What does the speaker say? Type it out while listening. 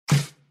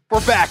We're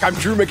back. I'm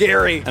Drew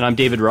McGarry. And I'm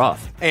David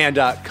Roth. And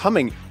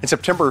coming in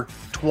September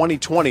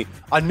 2020,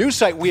 a new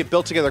site we have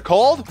built together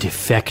called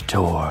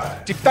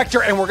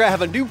Defector. And we're going to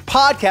have a new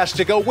podcast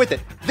to go with it.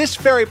 This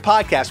very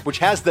podcast, which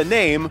has the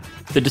name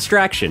The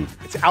Distraction.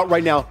 It's out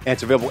right now, and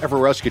it's available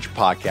everywhere else you get your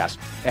podcast.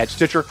 At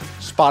Stitcher,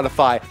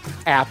 Spotify,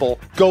 Apple.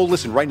 Go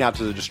listen right now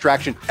to The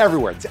Distraction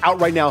everywhere. It's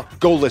out right now.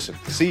 Go listen.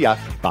 See ya.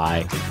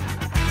 Bye.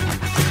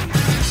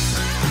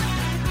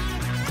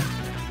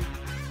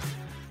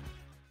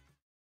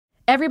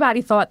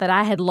 Everybody thought that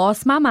I had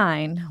lost my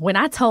mind when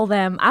I told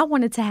them I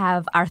wanted to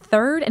have our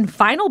third and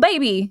final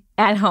baby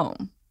at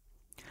home.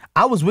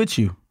 I was with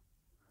you.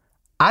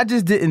 I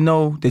just didn't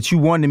know that you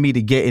wanted me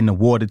to get in the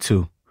water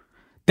too.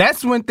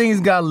 That's when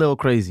things got a little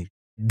crazy.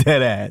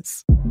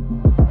 Deadass.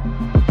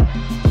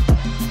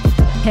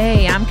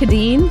 Hey, I'm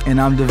Kadeen. And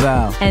I'm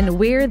DeVal. And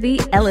we're the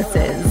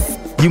Ellises.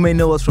 You may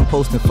know us from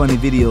posting funny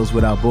videos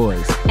with our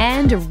boys.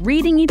 And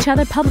reading each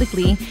other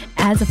publicly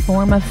as a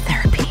form of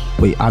therapy.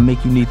 Wait, I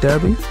make you need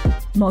therapy?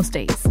 Most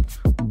days.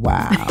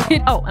 Wow.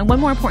 Oh, and one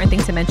more important thing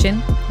to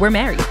mention. We're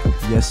married.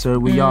 Yes, sir,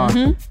 we are.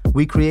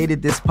 We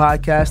created this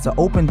podcast to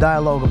open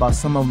dialogue about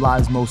some of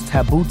life's most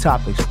taboo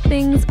topics.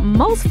 Things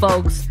most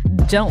folks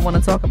don't want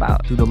to talk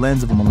about. Through the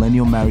lens of a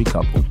millennial married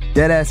couple.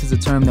 Deadass is a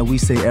term that we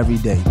say every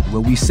day.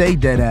 When we say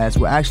deadass,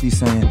 we're actually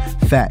saying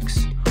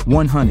facts.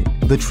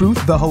 100. The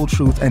truth, the whole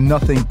truth, and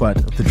nothing but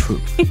the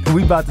truth.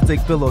 We about to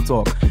take pillow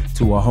talk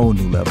to a whole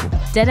new level.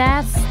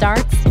 Deadass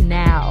starts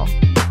now.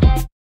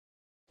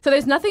 So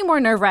there's nothing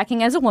more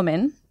nerve-wracking as a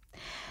woman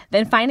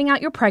than finding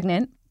out you're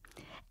pregnant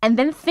and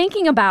then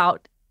thinking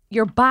about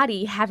your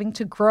body having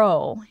to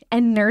grow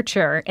and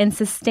nurture and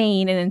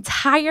sustain an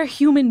entire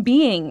human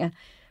being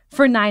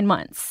for 9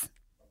 months.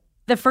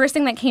 The first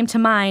thing that came to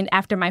mind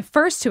after my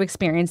first two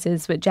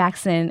experiences with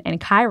Jackson and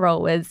Cairo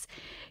was,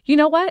 you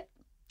know what?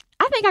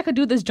 I think I could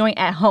do this joint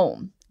at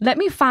home. Let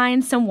me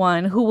find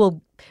someone who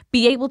will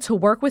be able to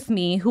work with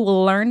me, who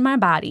will learn my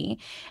body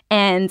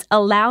and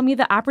allow me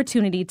the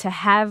opportunity to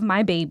have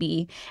my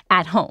baby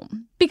at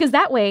home. Because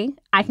that way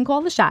I can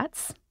call the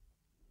shots.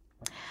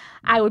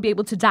 I would be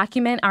able to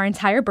document our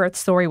entire birth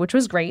story, which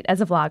was great as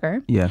a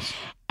vlogger. Yes.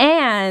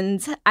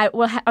 And I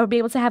would be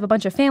able to have a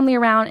bunch of family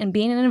around and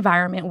be in an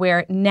environment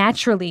where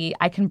naturally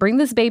I can bring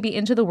this baby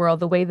into the world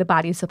the way the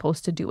body is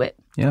supposed to do it.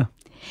 Yeah.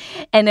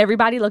 And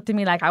everybody looked at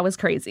me like I was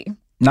crazy.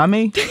 Not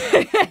me.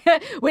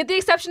 With the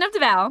exception of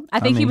DeVal. I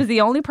think he was the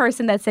only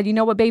person that said, you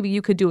know what, baby,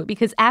 you could do it.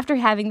 Because after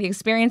having the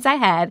experience I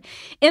had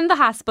in the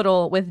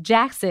hospital with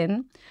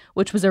Jackson,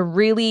 which was a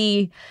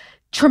really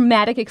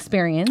traumatic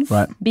experience,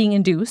 being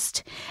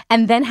induced,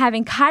 and then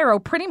having Cairo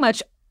pretty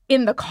much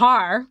in the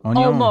car,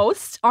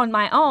 almost on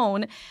my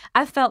own,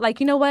 I felt like,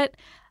 you know what?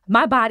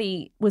 My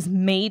body was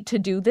made to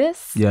do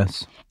this.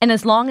 Yes. And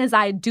as long as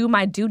I do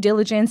my due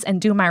diligence and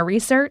do my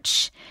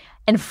research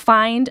and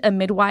find a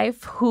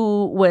midwife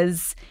who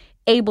was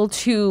able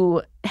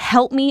to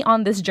help me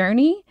on this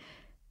journey,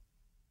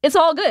 it's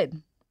all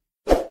good.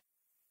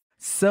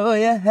 So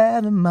you're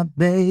having my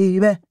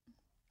baby,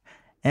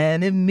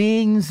 and it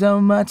means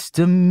so much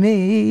to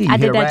me. I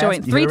did that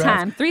joint three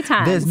times.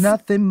 There's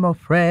nothing more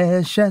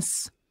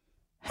precious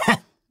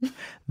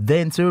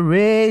than to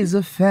raise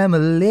a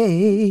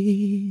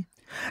family.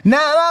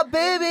 Now our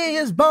baby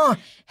is born,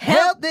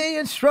 healthy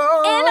and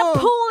strong. And a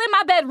pool in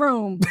my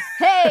bedroom.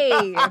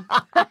 Hey.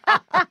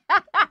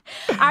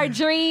 Our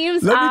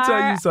dreams Let me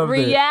tell you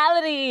something.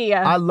 Reality.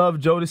 I love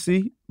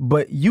Jodeci,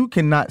 but you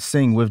cannot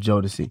sing with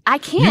Jodeci. I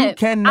can't. You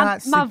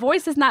cannot sing. My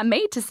voice is not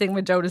made to sing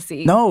with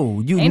Jodeci.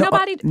 No.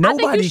 Nobody I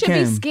think you should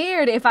can. be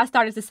scared if I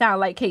started to sound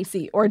like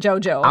Casey or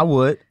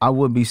JoJo. I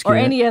would be scared. Or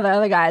any of the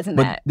other guys in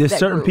but there's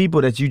certain group.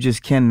 People that you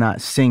just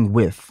cannot sing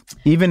with.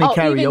 Even in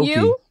karaoke. Even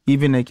you?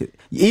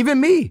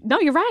 Even me. No,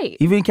 you're right.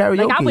 Even in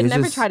karaoke. Like I would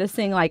never try to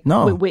sing like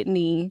with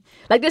Whitney.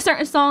 Like there's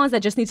certain songs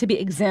that just need to be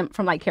exempt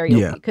from like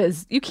karaoke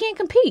because you can't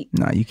compete.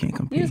 No, you can't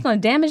compete. You're just going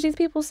to damage these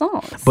people's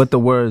songs. But the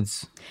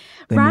words,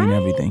 they mean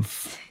everything.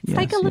 It's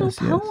like a little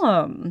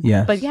poem.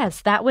 Yes. But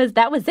yes, that was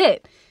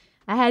it.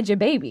 I had your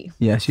baby.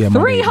 Yes, you had my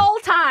baby. 3 whole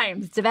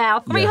times,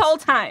 DeVal. 3 whole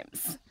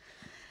times.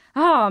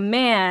 Oh,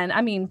 man.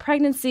 I mean,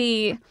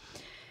 pregnancy,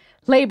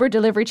 labor,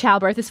 delivery,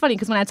 childbirth. It's funny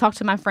because when I talk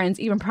to my friends,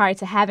 even prior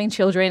to having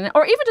children,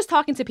 or even just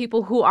talking to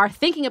people who are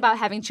thinking about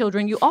having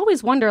children, you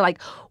always wonder,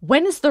 like,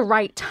 when is the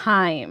right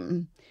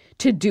time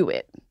to do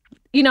it?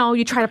 You know,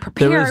 you try to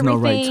prepare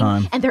everything. There is no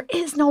right time. And there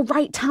is no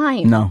right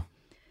time. No.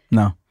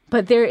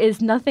 But there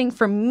is nothing,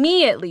 for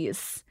me at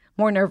least,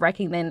 more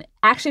nerve-wracking than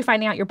actually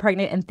finding out you're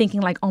pregnant and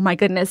thinking like, oh my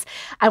goodness,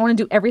 I want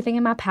to do everything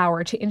in my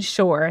power to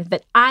ensure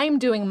that I'm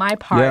doing my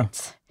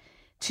part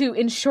to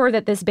ensure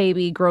that this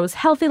baby grows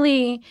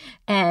healthily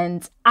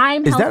and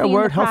I'm healthy. Is that a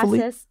word, in the healthily?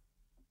 process.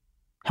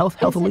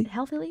 Healthily? Is it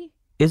healthily?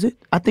 Is it?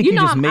 I think you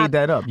just made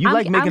that up. You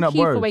like making up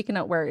words. I'm waking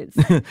up words.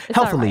 It's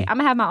Healthily. right. I'm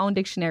going to have my own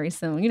dictionary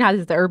soon. You know how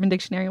there's the Urban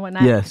Dictionary and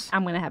whatnot? Yes.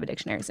 I'm going to have a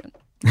dictionary soon.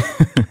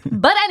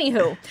 But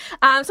anywho,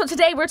 so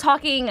today we're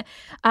talking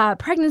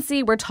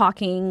pregnancy, we're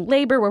talking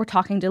labor, we're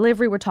talking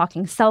delivery, we're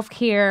talking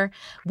self-care,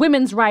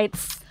 women's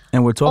rights,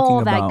 And we're talking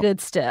all about that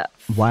good stuff.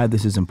 why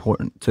this is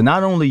important to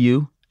not only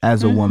you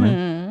as a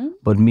woman,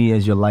 but me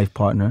as your life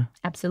partner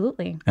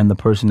Absolutely. and the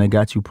person that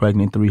got you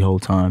pregnant 3 whole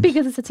times.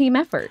 Because it's a team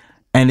effort.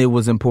 And it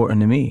was important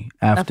to me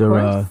after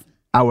course.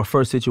 our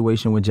first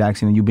situation with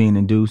Jackson and you being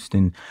induced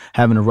and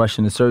having to rush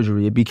into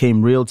surgery. It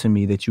became real to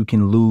me that you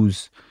can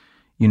lose,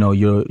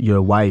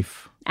 your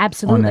wife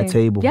Absolutely. on that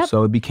table. Yep.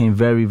 So it became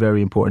very,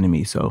 very important to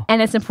me. So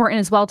And it's important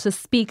as well to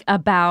speak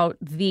about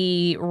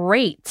the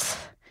rate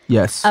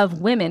yes,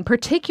 of women,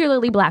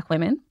 particularly Black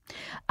women,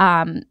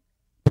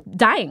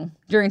 dying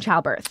during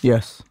childbirth.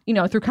 yes,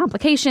 Through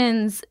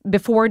complications,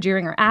 before,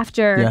 during, or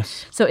after.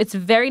 Yes. So it's a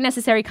very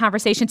necessary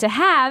conversation to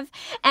have.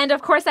 And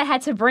of course, I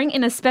had to bring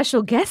in a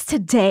special guest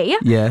today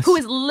Yes. who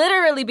has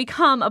literally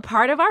become a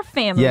part of our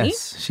family.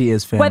 yes, she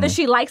is family. Whether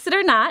she likes it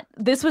or not,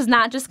 this was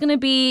not just going to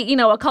be,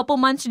 a couple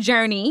months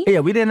journey.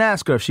 Yeah, we didn't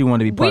ask her if she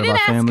wanted to be part of didn't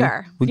our ask family.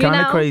 her, We you kind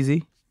of know?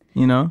 crazy,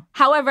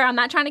 However, I'm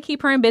not trying to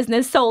keep her in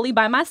business solely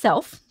by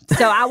myself.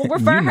 So I will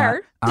refer You not.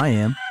 her. I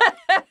am.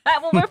 I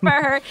will refer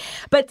her.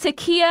 But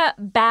Takia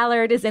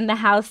Ballard is in the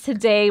house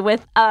today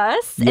with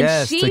us.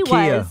 Yes, and she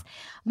Takia. was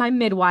my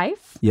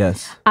midwife.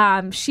 Yes.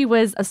 She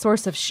was a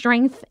source of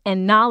strength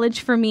and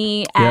knowledge for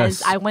me as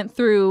Yes. I went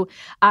through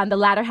the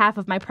latter half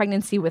of my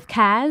pregnancy with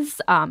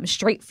Kaz,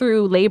 straight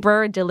through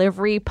labor,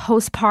 delivery,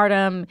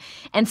 postpartum,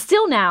 and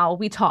still now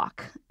we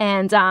talk.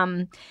 And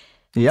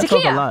Yeah, I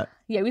talk a lot.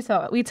 Yeah, we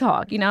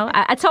talk.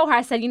 I told her,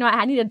 I said,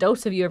 I need a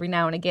dose of you every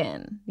now and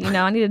again.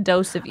 I need a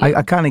dose of you.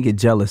 I kind of get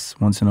jealous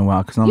once in a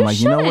while because I'm You like,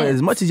 you know what? shouldn't.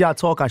 As much as y'all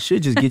talk, I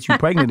should just get you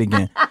pregnant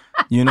again.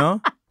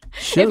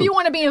 Shoot. if you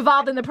want to be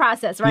involved in the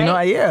process,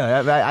 right?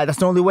 Yeah, that's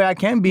the only way I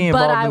can be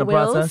involved But I in the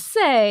will process.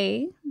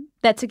 say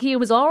that Takia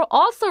was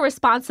also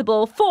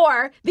responsible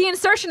for the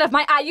insertion of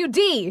my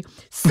IUD.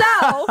 So,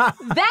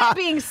 that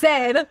being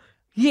said,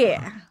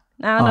 yeah,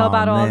 I don't know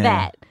about all man.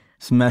 that.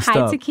 It's messed Hi,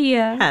 up.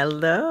 Takia.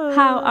 Hello.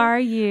 How are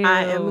you?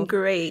 I am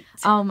great.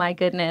 Oh, my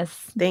goodness.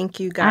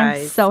 Thank you, I'm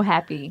guys. so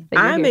happy that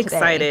you're I'm here today.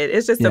 excited.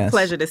 It's just a Yes.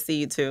 pleasure to see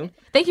you too.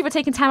 Thank you for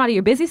taking time out of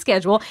your busy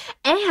schedule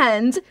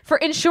and for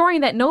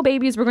ensuring that no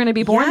babies were going to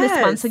be born this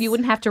month so Yes. you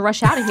wouldn't have to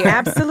rush out of here.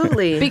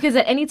 Absolutely. Because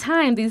at any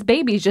time, these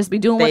babies just be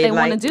doing what they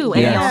want to do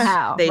Yes.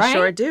 anyhow. They right?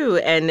 sure do.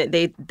 And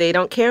they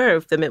don't care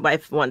if the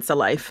midwife wants a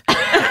life.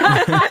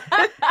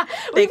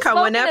 They come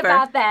spoken whenever.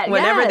 about that,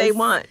 Whenever they yes.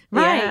 want.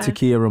 Right. Yeah.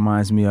 Takia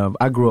reminds me of,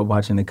 I grew up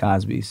watching the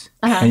Cosbys.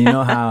 Uh-huh. And you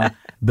know how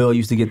Bill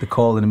used to get the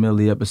call in the middle of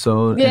the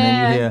episode? And then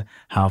Yeah. you hear,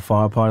 how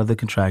far apart are the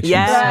contractions?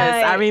 Yes,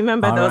 Right. I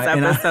remember All those right,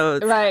 and I-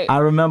 episodes. Right. I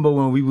remember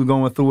when we were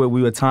going through it,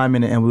 we were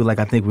timing it, and we were like,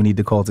 I think we need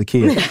to call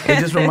Takia. It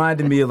just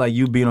reminded me of like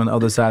you being on the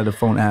other side of the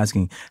phone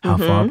asking, how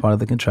far apart are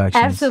the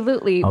contractions?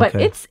 Absolutely. But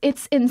Okay.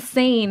 it's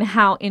insane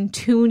how in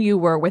tune you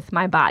were with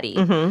my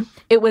body.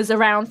 It was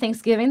around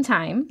Thanksgiving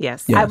time.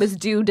 Yes. Yeah. I was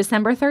due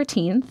December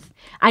 13th.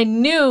 I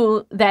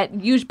knew that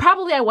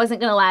probably I wasn't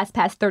going to last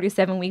past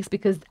 37 weeks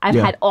because I've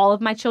Yeah. had all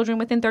of my children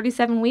within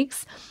 37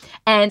 weeks.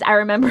 And I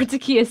remember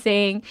Takia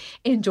saying,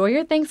 enjoy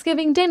your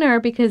Thanksgiving dinner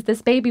because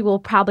this baby will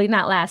probably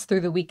not last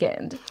through the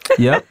weekend.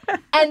 Yep.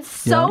 And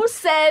so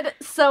said,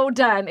 so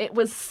done. It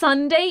was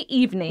Sunday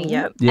evening,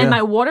 Yep. Yeah. and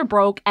my water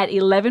broke at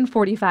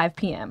 11:45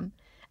 p.m.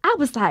 I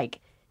was like,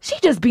 she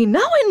just be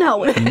knowing.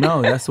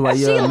 No, that's why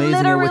She you're amazing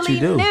at literally what you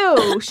do.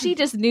 knew. She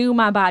just knew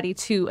my body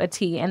to a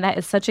T, and that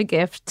is such a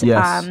gift.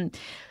 Yes.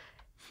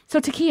 So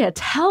Takia,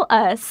 tell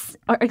us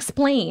or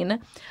explain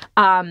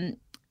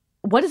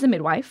what is a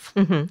midwife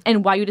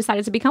and why you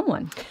decided to become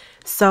one.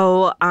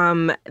 So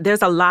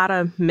there's a lot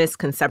of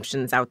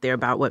misconceptions out there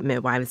about what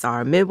midwives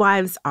are.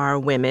 Midwives are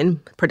women.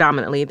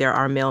 Predominantly, there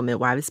are male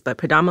midwives, but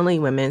predominantly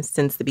women.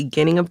 Since the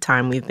beginning of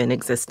time, we've been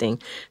existing.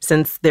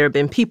 Since there have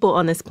been people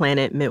on this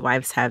planet,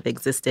 midwives have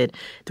existed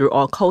through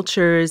all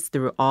cultures,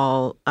 through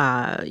all,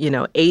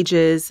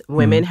 ages.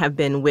 Women have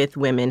been with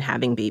women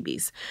having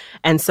babies.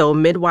 And so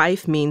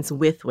midwife means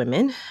with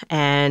women.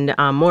 And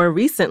more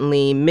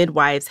recently,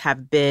 midwives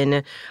have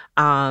been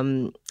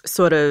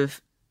sort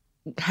of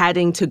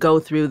having to go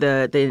through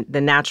the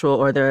natural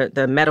or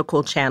the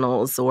medical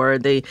channels or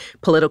the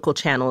political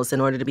channels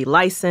in order to be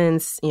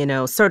licensed,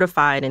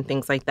 certified and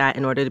things like that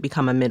in order to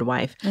become a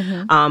midwife.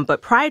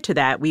 But prior to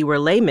that, we were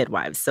lay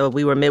midwives. So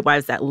we were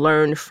midwives that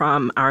learned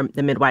from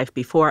the midwife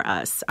before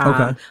us.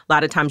 Okay. A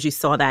lot of times you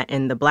saw that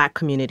in the Black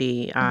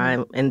community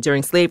and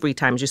during slavery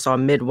times, you saw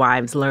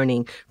midwives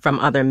learning from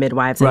other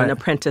midwives in Right. an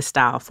apprentice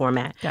style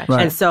format. Gotcha.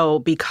 Right. And so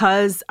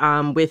because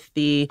with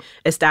the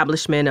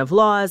establishment of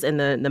laws and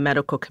the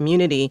medical community,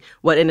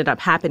 what ended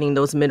up happening,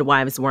 those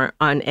midwives were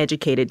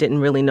uneducated, didn't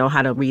really know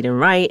how to read and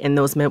write, and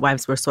those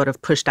midwives were sort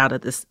of pushed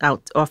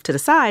off to the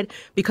side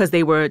because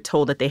they were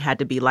told that they had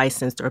to be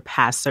licensed or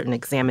pass certain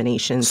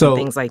examinations So and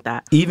things like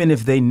that. even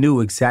if they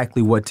knew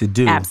exactly what to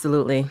do,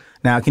 Absolutely.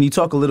 Now, can you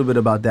talk a little bit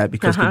about that?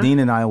 Because Kadeen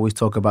and I always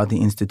talk about the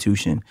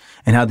institution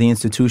and how the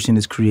institution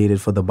is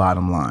created for the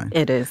bottom line.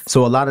 It is.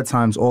 So a lot of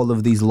times, all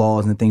of these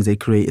laws and things they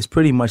create is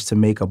pretty much to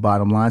make a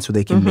bottom line so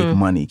they can make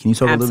money. Can you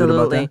talk a little bit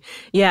about that?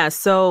 Yeah.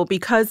 So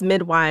because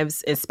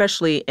midwives,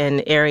 especially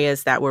in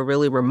areas that were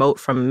really remote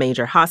from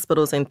major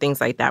hospitals and things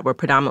like that, were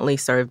predominantly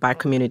served by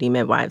community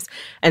midwives.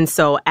 And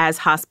so as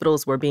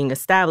hospitals were being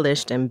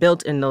established and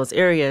built in those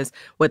areas,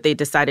 what they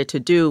decided to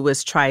do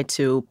was try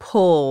to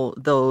pull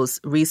those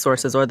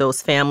resources or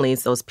those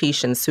families, those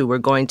patients who were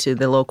going to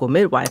the local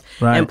midwife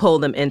and pull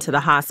them into the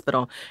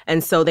hospital.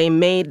 And so they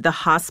made the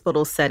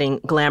hospital setting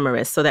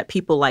glamorous so that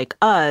people like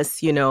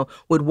us,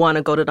 would want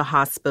to go to the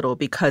hospital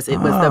because it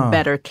was the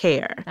better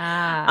care.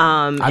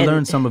 I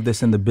learned some of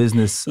this in the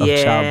business of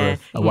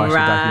childbirth. I watched the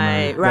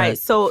documentary. Right.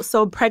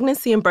 So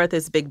pregnancy and birth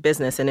is big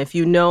business. And if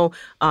you know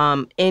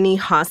any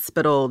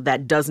hospital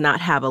that does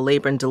not have a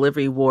labor and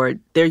delivery ward,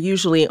 they're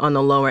usually on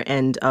the lower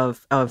end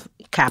of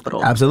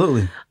capital.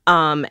 Absolutely.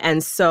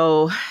 And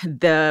so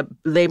the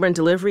labor and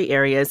delivery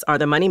areas are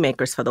the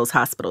moneymakers for those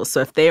hospitals.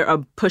 So if they are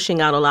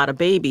pushing out a lot of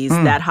babies,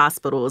 that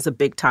hospital is a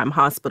big-time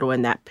hospital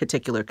in that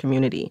particular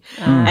community.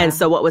 And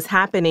so what was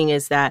happening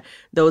is that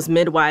those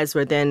midwives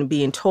were then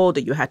being told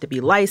that you had to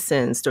be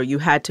licensed or you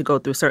had to go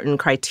through certain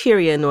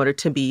criteria in order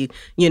to be,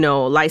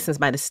 licensed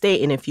by the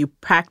state. And if you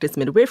practice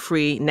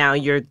midwifery, now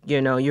you're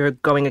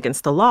going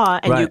against the law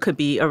and you could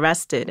be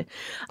arrested.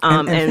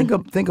 And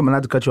think of,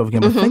 not to cut you off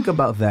again, but think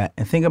about that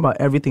and think about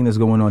everything that's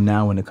going on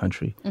now in the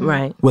country.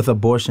 Right. With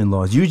abortion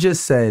laws. You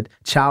just said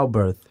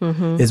childbirth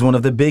is one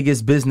of the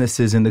biggest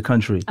businesses in the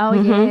country. Oh,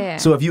 yeah.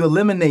 So if you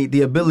eliminate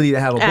the ability to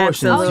have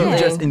abortions, you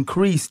just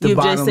increase the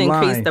bottom line. You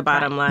just increase the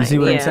bottom line. You see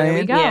what I'm saying?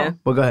 There we go. Yeah.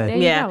 Well, go ahead. There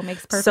you go.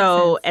 Makes perfect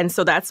sense. And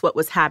so that's what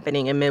was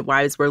happening. And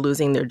midwives were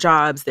losing their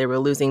jobs. They were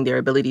losing their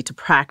ability to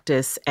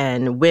practice.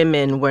 And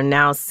women were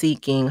now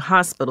seeking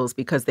hospitals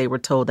because they were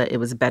told that it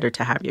was better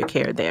to have your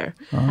care there.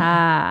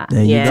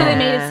 There you go. So they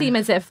made it seem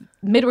as if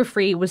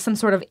midwifery was some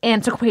sort of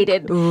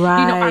antiquated,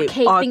 archaic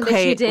thing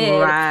that you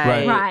did.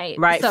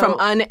 Right. So, from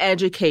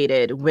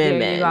uneducated women.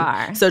 There you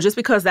are. So just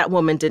because that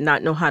woman did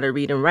not know how to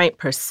read and write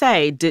per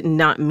se did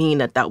not mean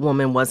that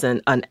woman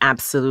wasn't an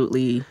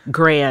absolutely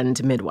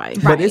grand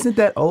midwife. But isn't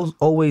that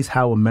always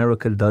how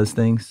America does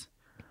things?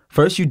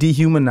 First, you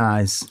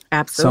dehumanize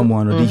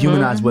someone or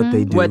dehumanize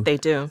what they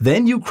do.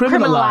 Then you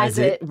criminalize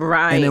it.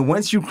 Right. And then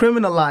once you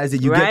criminalize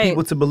it, you get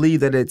people to believe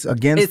that it's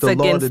against the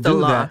law to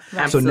do that.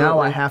 Right. So now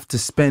I have to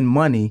spend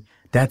money.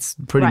 That's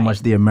pretty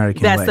much the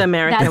American way. That's the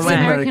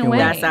American way.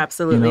 That's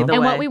absolutely the way.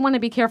 And what we want to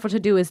be careful to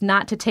do is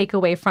not to take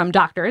away from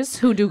doctors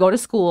who do go to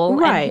school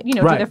and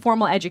do their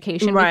formal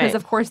education because,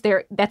 of course,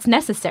 that's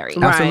necessary.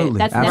 Absolutely.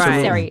 That's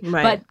necessary.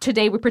 Right. But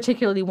today we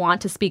particularly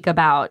want to speak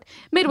about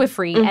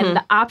midwifery and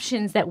the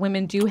options that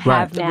women do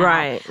have now.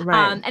 Right.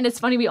 And it's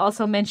funny we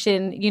also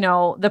mention,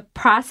 the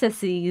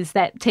processes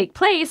that take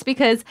place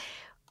because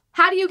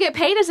how do you get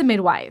paid as a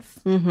midwife?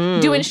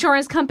 Do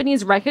insurance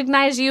companies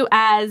recognize you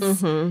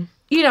as...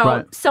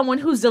 someone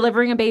who's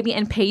delivering a baby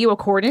and pay you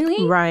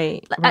accordingly.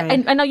 Right. I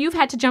know you've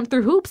had to jump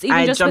through hoops. Even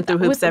I just jump through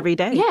hoops every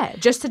day. Yeah,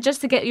 just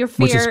to get your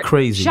fair Which is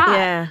crazy. shot.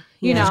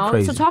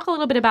 Yeah. So talk a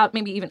little bit about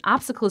maybe even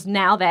obstacles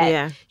now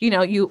that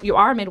you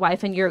are a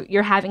midwife and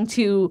you're having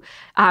to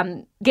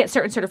get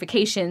certain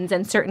certifications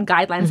and certain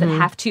guidelines that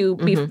have to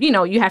be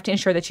you have to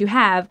ensure that you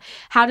have.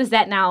 How do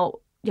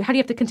you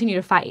have to continue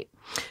to fight?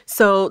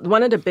 So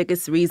one of the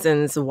biggest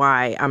reasons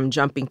why I'm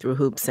jumping through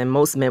hoops and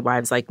most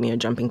midwives like me are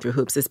jumping through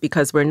hoops is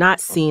because we're not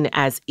seen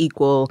as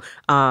equal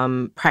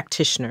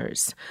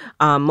practitioners.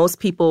 Most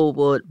people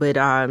would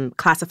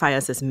classify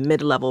us as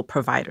mid-level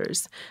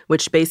providers,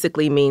 which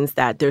basically means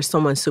that there's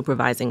someone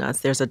supervising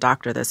us. There's a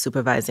doctor that's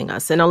supervising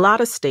us. And a lot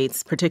of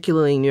states,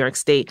 particularly New York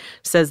State,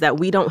 says that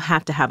we don't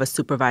have to have a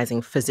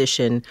supervising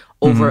physician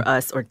over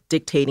us or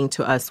dictating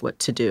to us what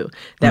to do,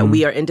 that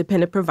we are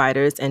independent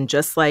providers. And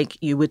just like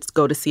you would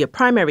go to see a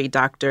primary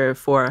doctor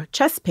for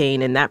chest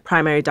pain, and that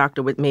primary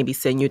doctor would maybe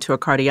send you to a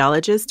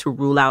cardiologist to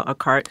rule out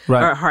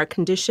a heart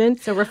condition.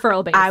 So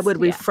referral based. I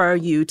would refer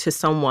you to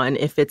someone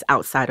if it's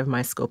outside of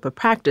my scope of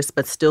practice,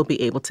 but still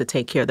be able to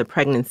take care of the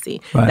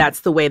pregnancy. Right. That's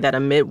the way that a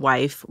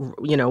midwife,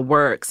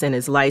 works and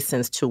is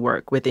licensed to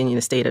work within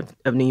the state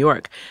of New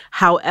York.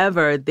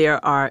 However,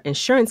 there are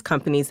insurance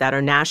companies that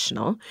are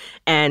national,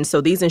 and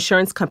so these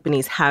insurance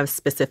companies have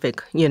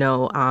specific,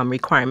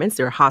 requirements.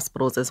 There are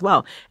hospitals as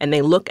well, and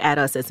they look at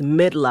us as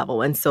mid-level.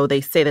 And so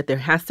they say that there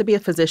has to be a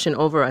physician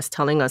over us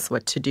telling us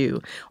what to do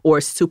or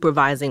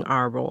supervising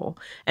our role.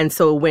 And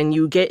so when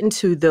you get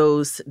into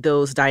those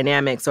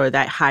dynamics or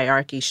that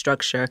hierarchy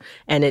structure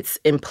and it's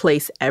in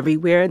place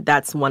everywhere,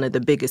 that's one of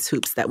the biggest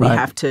hoops that we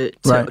have to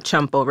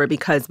jump over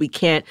because we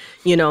can't,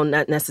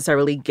 not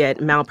necessarily get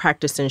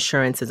malpractice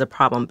insurance is a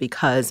problem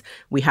because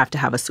we have to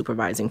have a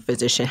supervising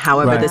physician.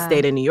 However, the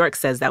state of New York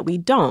says that we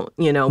don't.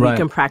 We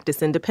can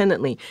practice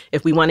independently.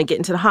 If we want to get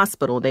into the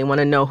hospital, they want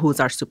to know who's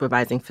our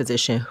supervising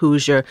physician,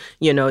 who's your,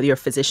 your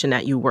physician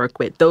that you work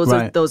with. Those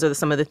are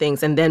some of the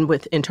things. And then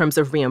in terms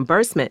of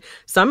reimbursement,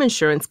 some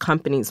insurance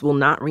companies will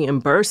not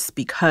reimburse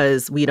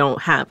because we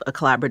don't have a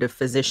collaborative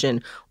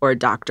physician or a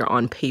doctor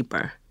on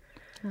paper.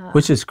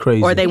 Which is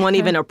crazy. Or they won't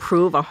even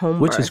approve a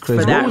home Which birth is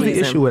crazy. for that What was the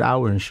reason. issue with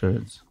our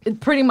insurance?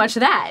 Pretty much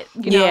that,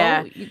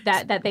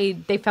 that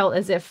they felt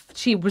as if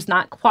she was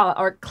not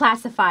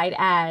classified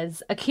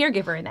as a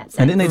caregiver in that sense.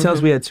 And then they tell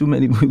us we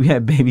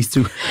had babies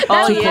too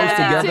close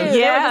together.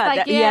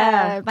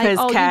 Because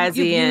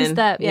Cassie and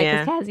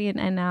Cassie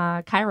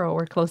and Cairo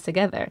were close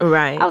together.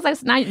 Right. I was like,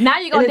 so now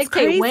you're going to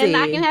dictate when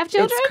I can have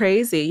children? It's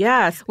crazy,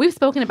 yes. We've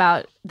spoken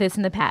about this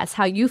in the past,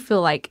 how you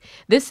feel like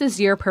this is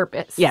your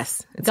purpose.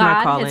 Yes, it's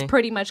my calling. God has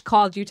pretty much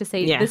called you to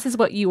say, this is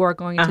what you are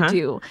going to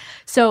do.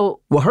 So,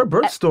 well, her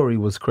birth story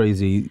was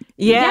crazy.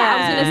 I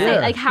was going to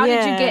say, like, how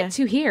did you get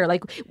to here?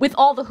 Like, with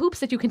all the hoops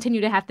that you continue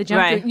to have to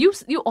jump through,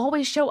 you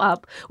always show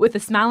up with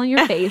a smile on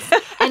your face.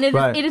 And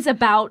it is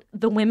about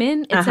the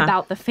women. It's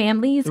about the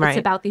families. It's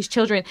about these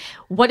children.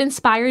 What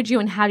inspired you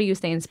and how do you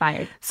stay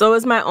inspired? So it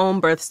was my own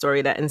birth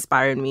story that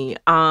inspired me.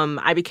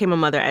 I became a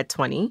mother at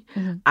 20.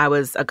 Mm-hmm. I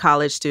was a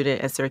college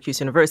student at Syracuse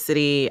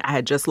University. I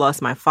had just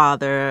lost my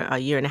father a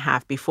year and a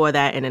half before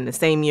that. And in the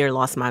same year,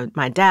 lost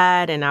my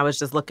dad. And I was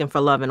just looking for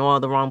love in all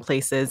the wrong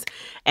places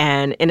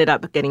and ended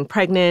up getting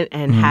pregnant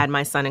and had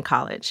my son in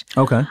college.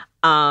 Okay.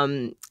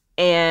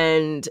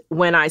 And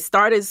when I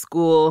started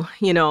school,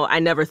 I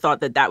never thought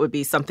that would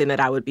be something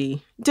that I would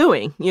be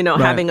doing,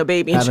 having a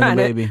baby and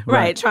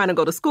trying to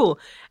go to school.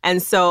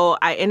 And so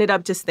I ended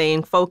up just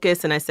staying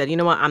focused. And I said, you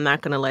know what, I'm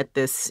not going to let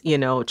this,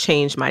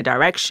 change my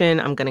direction.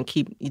 I'm going to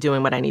keep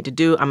doing what I need to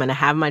do. I'm going to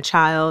have my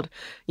child,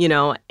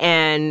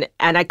 and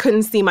I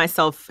couldn't see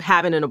myself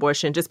having an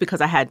abortion just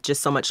because I had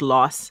just so much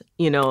loss,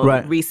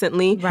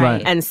 recently.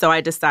 Right. And so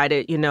I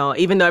decided,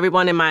 even though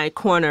everyone in my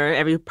corner,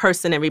 every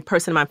person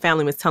in my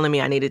family was telling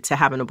me I needed to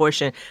have an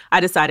abortion, I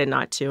decided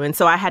not to. And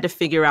so I had to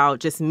figure out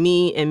just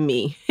me and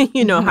me, how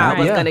I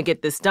was going to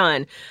get this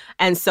done.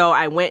 And so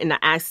I went and I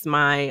asked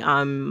my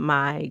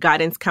my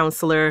guidance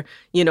counselor,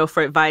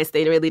 for advice.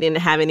 They really didn't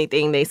have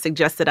anything. They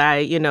suggested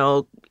I,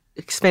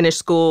 finish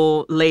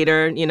school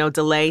later,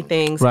 delay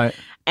things. Right.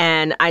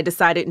 And I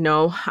decided,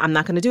 no, I'm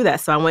not going to do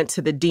that. So I went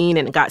to the dean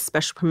and got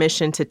special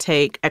permission to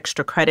take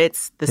extra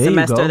credits the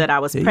semester that I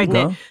was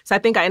pregnant. So I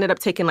think I ended up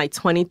taking like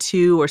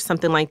 22 or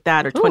something like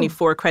that, or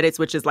 24 credits,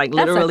 which is like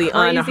literally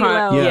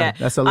unheard.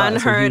 That's a lot.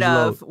 Unheard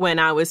of when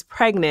I was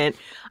pregnant.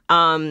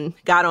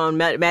 Got on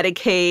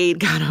Medicaid,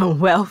 got on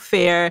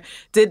welfare,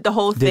 did the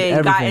whole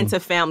thing, got into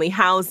family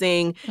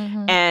housing.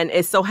 Mm-hmm. And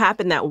it so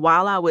happened that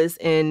while I was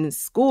in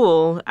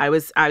school, I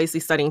was obviously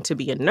studying to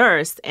be a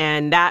nurse.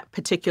 And that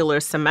particular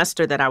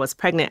semester that I was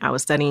pregnant, I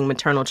was studying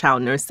maternal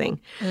child nursing.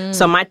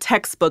 So my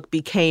textbook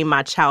became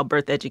my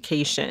childbirth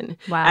education.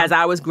 Wow. As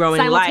I was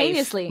growing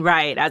simultaneously.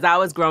 Right. As I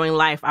was growing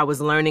life, I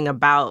was learning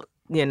about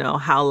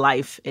how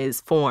life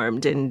is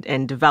formed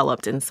and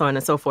developed and so on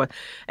and so forth.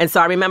 And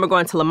so I remember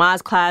going to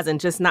Lamaze class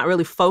and just not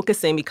really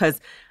focusing because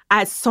I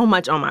had so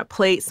much on my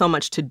plate, so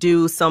much to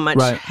do, so much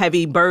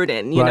heavy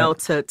burden, you know,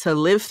 to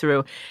live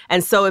through.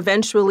 And so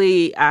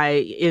eventually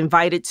I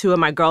invited two of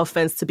my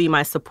girlfriends to be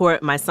my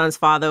support. My son's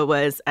father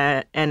was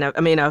a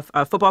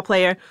football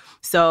player.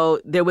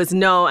 So there was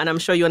no, and I'm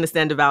sure you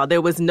understand, Deval,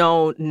 there was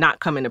no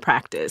not coming to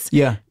practice.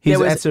 Yeah, he's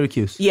at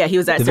Syracuse. Yeah, he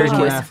was at Division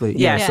Syracuse. Athlete.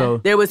 Yeah. So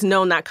there was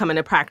no not coming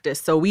to practice.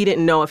 So we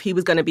didn't know if he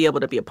was going to be able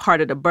to be a part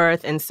of the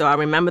birth. And so I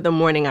remember the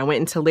morning I went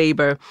into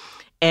labor.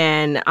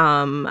 And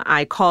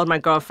I called my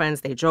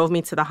girlfriends. They drove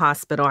me to the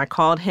hospital. I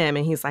called him,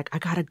 and he's like, I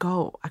gotta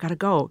go.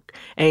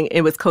 And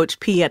it was Coach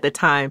P at the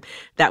time.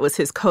 That was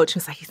his coach. He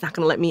was like, he's not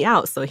going to let me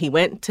out. So he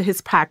went to his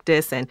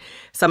practice, and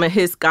some of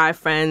his guy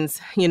friends,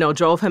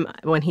 drove him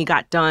when he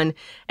got done.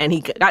 And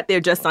he got there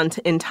just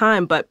in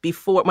time. But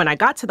when I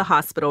got to the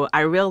hospital,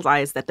 I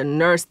realized that the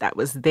nurse that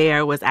was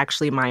there was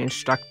actually my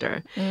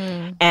instructor.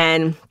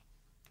 And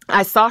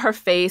I saw her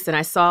face and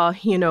I saw,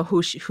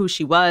 who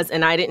she was.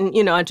 And I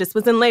didn't, I just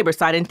was in labor,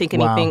 so I didn't think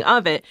anything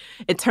of it.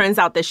 It turns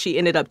out that she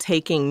ended up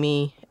taking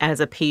me as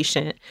a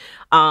patient.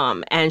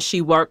 And she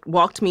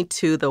walked me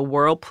to the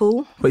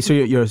whirlpool. Wait, so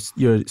your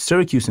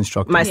Syracuse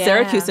instructor? My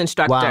Syracuse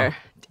instructor.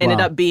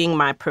 Ended up being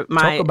my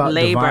Talk about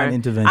labor. Divine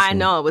intervention. I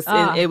know,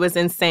 it was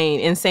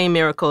insane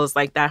miracles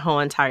like that whole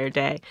entire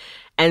day.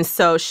 And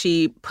so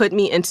she put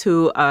me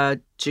into a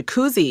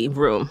jacuzzi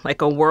room,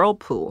 like a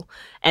whirlpool.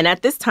 And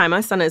at this time,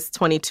 my son is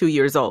 22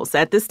 years old. So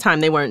at this time,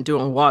 they weren't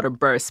doing water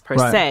births per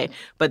se,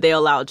 but they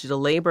allowed you to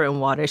labor in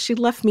water. She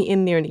left me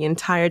in there the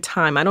entire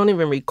time. I don't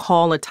even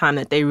recall a time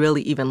that they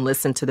really even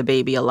listened to the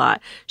baby a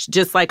lot.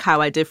 Just like how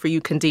I did for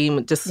you,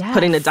 Kandim, just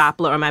putting the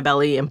Doppler on my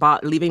belly and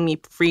leaving me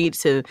free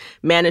to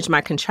manage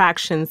my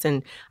contractions.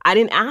 And I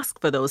didn't ask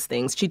for those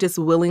things. She just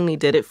willingly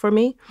did it for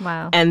me.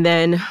 Wow. And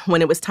then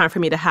when it was time for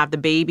me to have the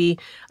baby,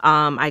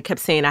 I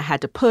kept saying I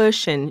had to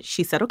push. And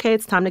she said, okay,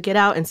 it's time to get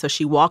out. And so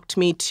she walked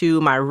me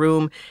to my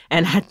room.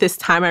 And at this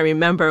time, I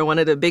remember one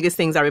of the biggest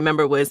things I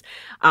remember was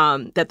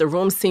that the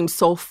room seemed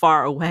so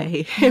far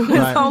away. It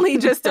was only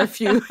just a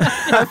few doors.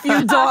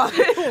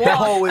 The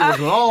hallway was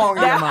long.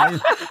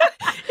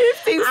 It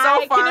seemed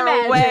so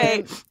far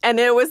away. And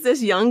there was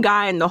this young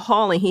guy in the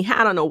hall, and he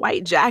had on a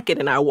white jacket.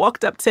 And I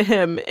walked up to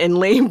him in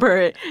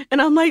labor,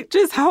 and I'm like,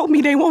 just help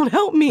me. They won't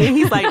help me. And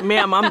he's like,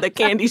 ma'am, I'm the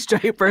candy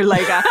striper.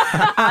 Like,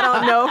 I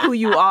don't know who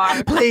you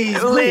are. Please,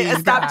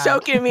 stop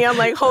choking me. I'm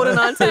like holding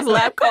on to his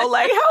lab coat,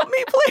 like, help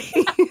me,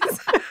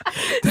 please.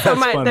 So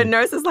the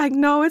nurse is like,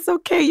 no, it's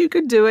okay. You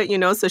could do it, you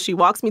know. So she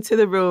walks me to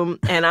the room,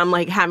 and I'm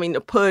like having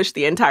to push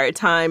the entire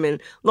time. And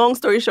long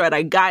story short,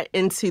 I got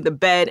into the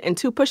bed, and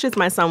 2 pushes,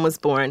 my son was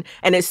born.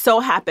 And it so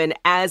happened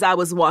as I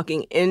was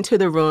walking into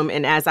the room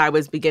and as I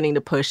was beginning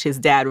to push, his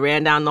dad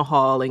ran down the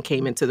hall and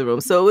came into the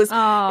room. So it was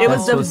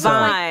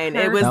divine.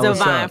 It was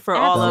divine for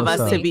all of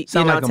us to be,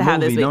 you know, to have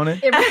this.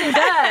 It really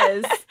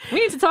does. We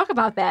need to talk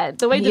about that.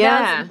 The way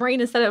Dad's brain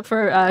is set up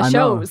for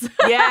shows.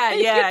 Yeah.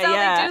 You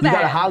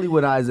gotta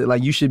Hollywoodize it.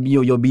 Like, you should be,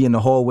 you'll be in the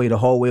hallway. The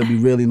hallway will be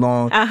really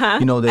long.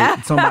 You know,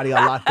 somebody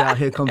got locked out.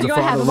 Here comes the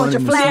father running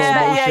in slow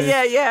motion.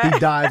 Yeah. He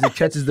dives and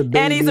catches the baby.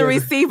 And he's a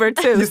receiver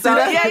too. So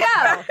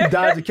he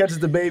dives and catches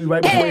the baby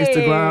right before he hits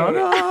the ground.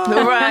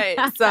 Right.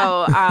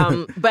 So,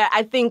 but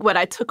I think what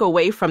I took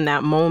away from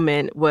that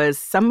moment was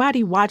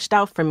somebody watched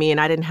out for me,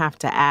 and I didn't have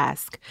to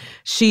ask.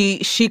 She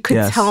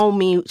could tell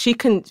me, she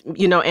can,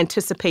 you know,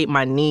 anticipate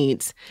my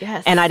needs.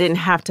 Yes. And I didn't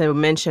have to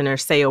mention or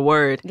say a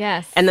word.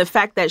 Yes. And the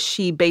fact that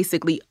she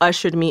basically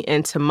ushered me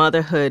into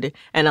motherhood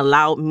and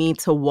allowed me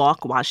to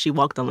walk while she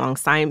walked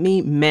alongside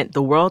me meant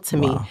the world to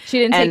me. She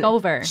didn't take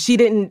over. She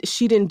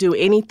didn't do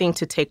anything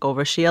to take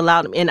over. She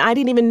allowed me, and I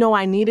didn't even know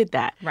I needed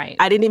that. Right.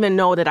 I didn't even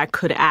know that I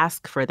could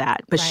ask for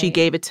that, but she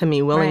gave it to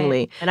me willingly.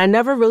 Right. And I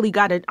never really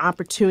got an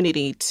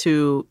opportunity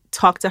to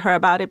talk to her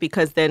about it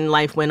because then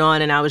life went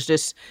on and I was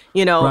just,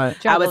 you know,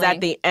 I was at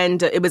the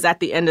end. It was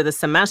at the end of the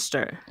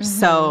semester. Mm-hmm.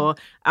 So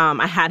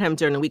I had him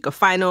during the week of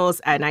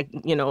finals. And I,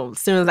 you know, as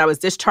soon as I was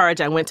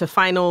discharged, I went to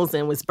finals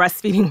and was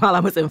breastfeeding while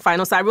I was in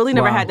finals. So I really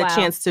never had the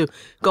chance to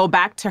go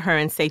back to her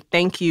and say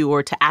thank you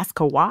or to ask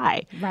her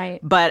why. Right.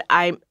 But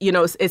I, you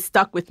know, it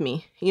stuck with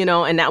me, you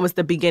know, and that was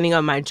the beginning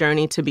of my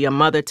journey to be a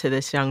mother to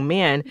this young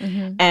man.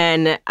 Mm-hmm.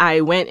 And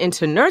I went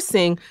into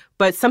nursing,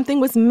 but something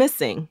was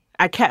missing.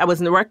 I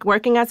was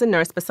working as a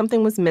nurse, but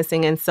something was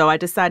missing. And so I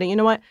decided, you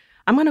know what?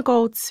 I'm going to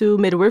go to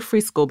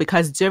midwifery school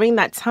because during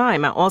that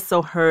time, I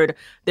also heard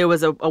there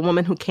was a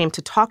woman who came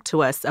to talk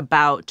to us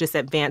about just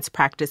advanced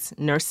practice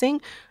nursing.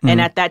 Mm-hmm. And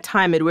at that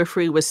time,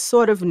 midwifery was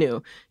sort of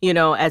new, you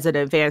know, as an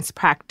advanced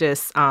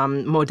practice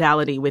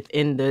modality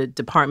within the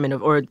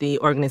department or the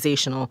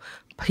organizational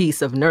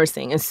piece of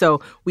nursing. And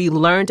so we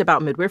learned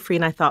about midwifery,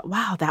 and I thought,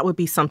 wow, that would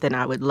be something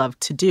I would love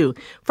to do.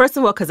 First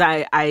of all, because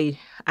I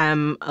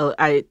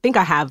think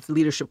I have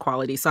leadership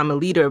qualities, so I'm a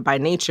leader by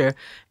nature.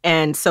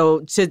 And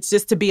so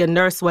just to be a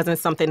nurse wasn't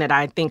something that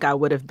I think I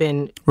would have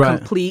been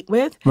complete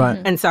with.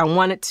 Right. And so I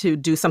wanted to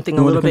do something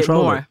a little bit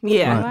more.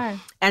 Yeah. Right.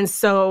 And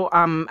so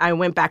I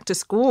went back to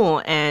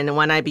school, and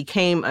when I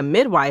became a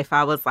midwife,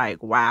 I was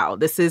like, wow,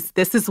 this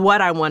is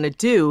what I want to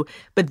do.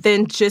 But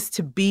then just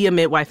to be a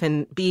midwife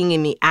and being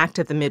in the act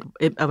of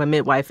a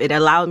midwife, it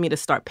allowed me to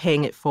start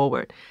paying it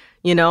forward.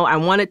 You know, I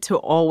wanted to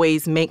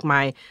always make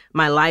my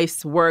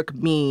life's work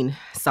mean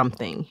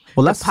something.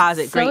 Well,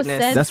 deposit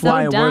greatness. That's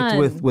why it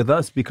worked with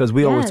us, because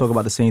we always talk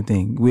about the same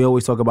thing. We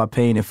always talk about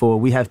paying it forward.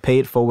 We have Pay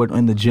It Forward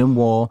in the gym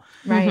wall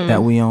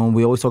that we own.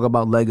 We always talk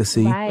about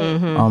legacy. Right.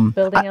 Mm-hmm.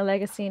 Building a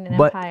legacy and an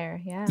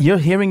empire. Yeah. You're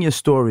hearing your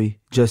story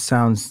just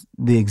sounds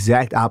the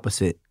exact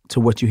opposite to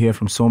what you hear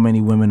from so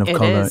many women of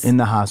color in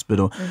the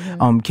hospital.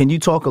 Mm-hmm. Can you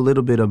talk a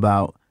little bit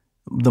about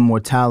the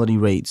mortality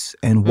rates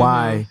and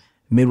why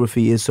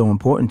midwifery is so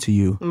important to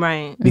you?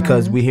 Right.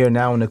 Because we hear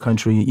now in the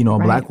country, you know, a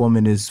black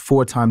woman is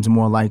 4 times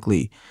more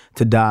likely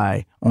to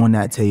die on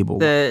that table.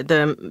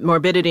 The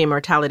morbidity and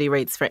mortality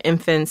rates for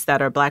infants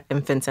that are black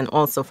infants and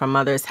also for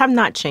mothers have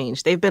not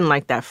changed. They've been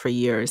like that for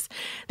years.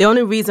 The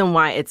only reason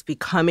why it's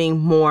becoming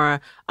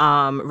more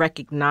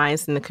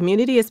recognized in the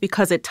community is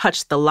because it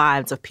touched the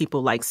lives of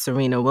people like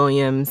Serena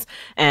Williams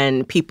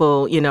and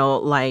people, you know,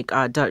 like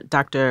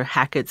Dr.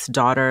 Hackett's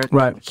daughter,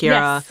 Kira.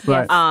 Yes.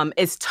 Right.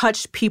 It's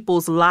touched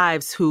people's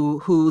lives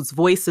whose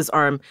voices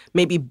are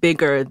maybe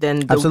bigger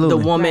than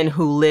the woman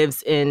who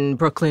lives in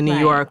Brooklyn, New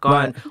York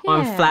on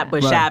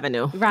Flatbush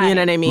Avenue. Right. You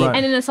know what I mean? Right.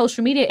 And in a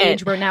social media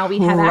age where now we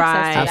have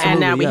access to that. And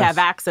now we have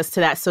access to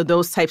that. So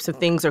those types of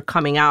things are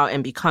coming out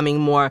and becoming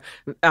more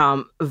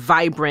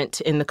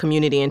vibrant in the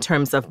community in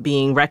terms of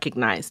being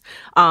recognized.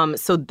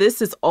 So this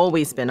has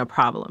always been a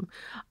problem.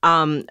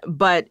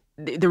 But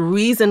the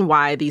reason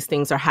why these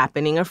things are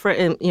happening are for,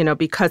 you know,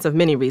 because of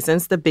many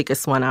reasons. The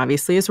biggest one,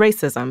 obviously, is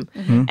racism.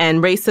 Mm-hmm.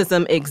 And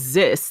racism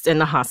exists in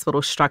the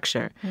hospital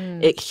structure.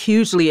 It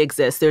hugely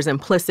exists. There's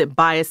implicit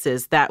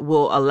biases that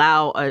will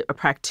allow a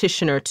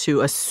practitioner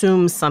to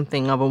assume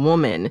something of a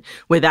woman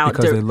without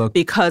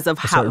because of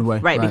how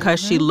because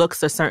she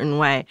looks a certain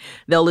way.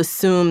 They'll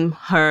assume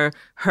her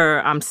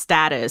her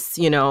status,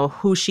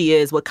 who she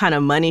is, what kind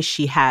of money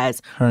she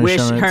has,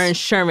 her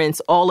insurance,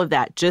 all of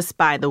that, just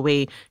by the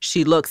way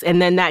she looks.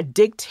 And then that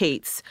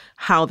dictates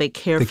how they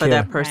care for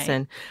that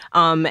person.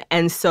 Right.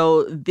 And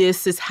so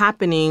this is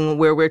happening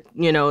where we're,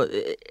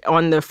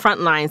 on the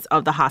front lines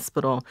of the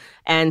hospital.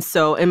 And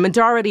so a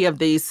majority of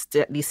these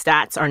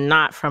stats are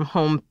not from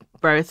home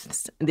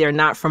births. They're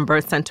not from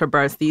birth center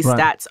births. These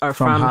stats are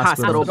from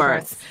hospital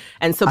births.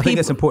 And so I think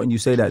it's important you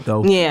say that,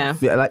 though. Yeah.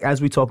 Like,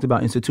 as we talked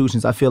about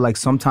institutions, I feel like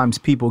sometimes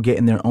people get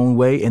in their own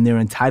way, and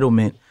their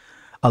entitlement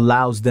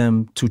allows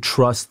them to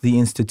trust the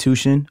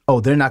institution. Oh,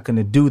 they're not going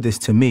to do this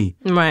to me.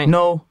 Right.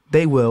 No,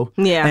 they will.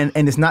 Yeah.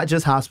 And it's not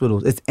just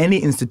hospitals. It's any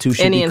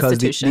institution, because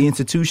the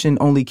institution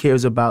only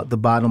cares about the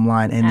bottom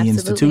line and the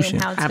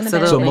institution.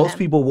 Absolutely. So most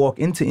people walk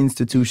into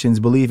institutions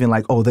believing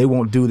like, oh, they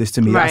won't do this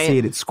to me. Right. I see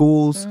it at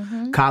schools,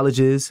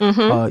 colleges,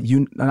 not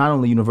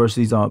only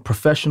universities,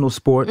 professional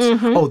sports.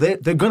 Oh,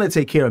 they're going to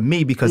take care of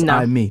me because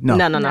I'm me. No.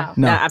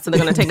 They're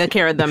absolutely going to take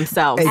care of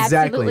themselves. Exactly.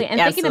 Absolutely. And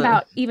thinking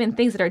about even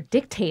things that are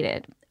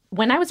dictated.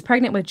 When I was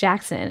pregnant with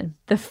Jackson,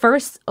 the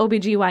first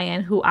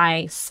OBGYN who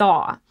I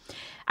saw,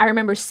 I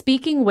remember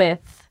speaking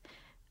with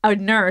a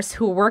nurse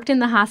who worked in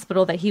the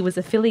hospital that he was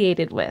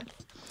affiliated with.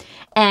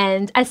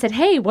 And I said,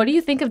 hey, what do you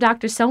think of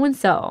Dr.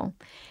 So-and-so?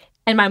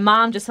 And my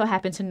mom just so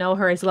happened to know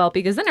her as well,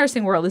 because the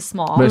nursing world is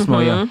small. Very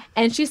small, yeah.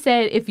 And she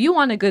said, if you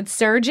want a good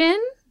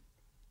surgeon,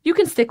 you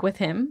can stick with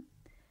him.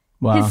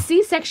 Wow. His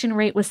C-section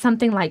rate was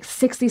something like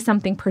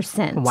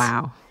 60-something%.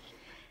 Wow.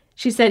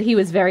 She said he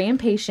was very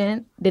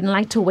impatient, didn't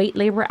like to wait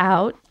labor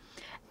out.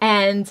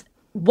 And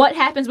what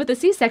happens with a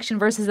C-section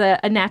versus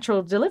a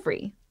natural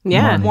delivery?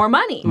 Yeah. More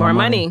money. More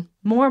money.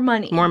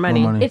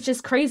 It's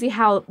just crazy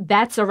how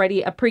that's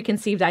already a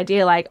preconceived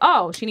idea. Like,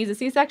 oh, she needs a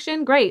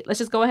C-section? Great. Let's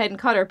just go ahead and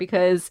cut her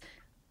because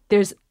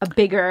there's a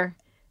bigger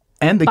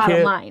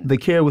bottom line. The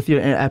care with your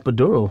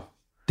epidural.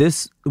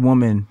 This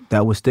woman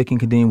that was sticking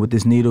Khadeen with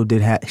this needle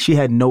she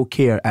had no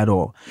care at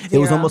all. It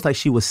was almost like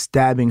she was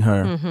stabbing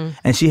her,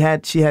 and she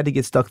had to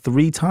get stuck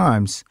 3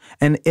 times,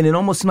 and it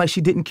almost seemed like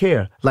she didn't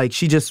care. Like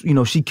she just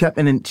she kept,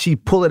 and then she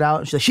pulled it out.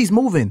 And she's like, she's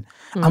moving.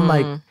 I'm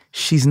like,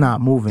 she's not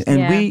moving,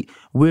 and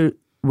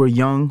we're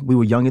young. We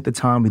were young at the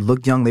time. We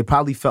looked young. They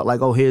probably felt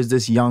like, oh, here's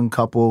this young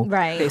couple.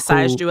 Right. They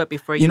sized you up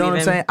before you know what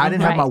I'm saying? I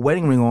didn't have my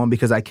wedding ring on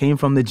because I came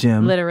from the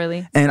gym.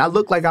 Literally. And I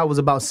looked like I was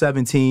about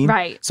 17.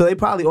 Right. So they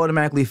probably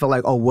automatically felt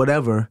like, oh,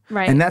 whatever.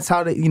 Right. And that's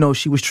how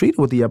she was treated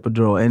with the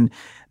epidural. And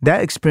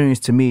that experience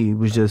to me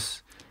was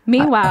just...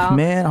 Meanwhile,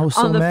 I was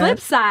so on the mad. flip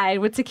side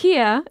with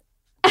Takia,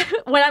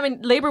 when I'm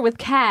in labor with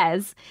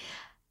Kaz,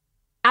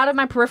 out of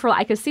my peripheral,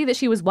 I could see that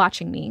she was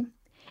watching me.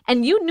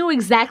 And you knew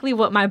exactly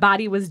what my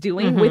body was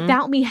doing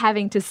without me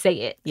having to say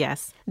it.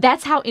 Yes.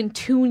 That's how in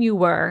tune you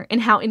were and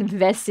how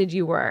invested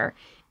you were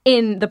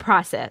in the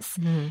process.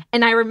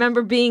 And I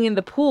remember being in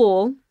the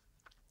pool,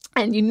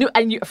 and you knew,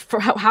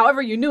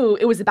 however you knew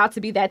it was about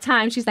to be that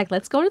time. She's like,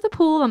 let's go to the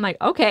pool. I'm like,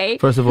 okay.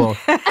 First of all,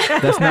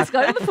 let's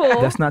go to the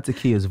pool. That's not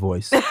Takia's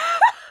voice.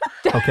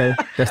 Okay?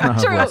 That's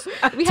not her voice.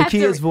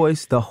 Takia's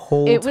voice the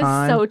whole time it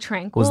was so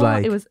tranquil. Was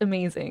like, it was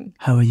amazing.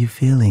 How are you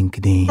feeling,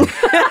 Khadeen?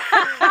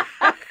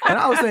 And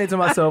I was saying to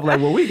myself,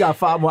 like, well, we got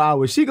 5 more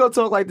hours. She gonna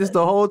talk like this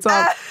the whole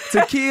time.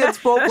 Takia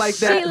spoke like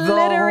that She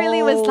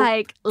literally was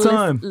like,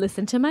 time.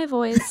 Listen to my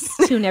voice,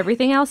 tune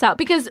everything else out.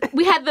 Because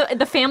we had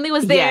the family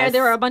was there. Yes.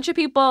 There were a bunch of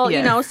people,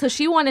 Yes. so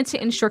she wanted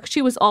to ensure,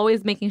 she was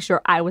always making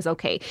sure I was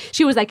okay.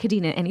 She was like,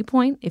 Khadeen, at any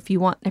point, if you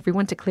want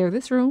everyone to clear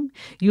this room,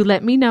 you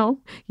let me know.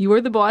 You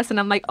are the boss.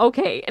 And I'm like,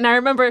 okay. And I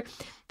remember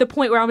the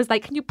point where I was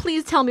like, can you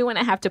please tell me when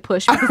I have to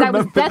push? Because I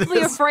was deathly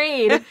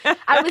afraid.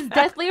 I was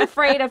deathly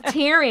afraid of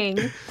tearing.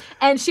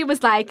 And she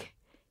was like,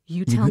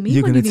 you tell me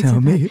you're when gonna you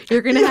tell need to. me.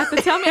 You're going to have to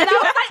tell me. And I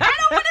was like, I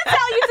don't want to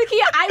tell you,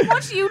 Takia. I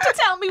want you to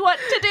tell me what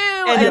to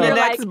do. And then the you're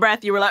next like,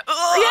 breath, you were like,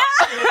 oh.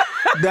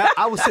 yeah.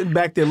 I was sitting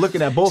back there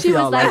looking at both She of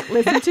y'all was like,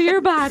 listen to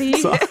your body.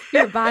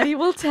 Your body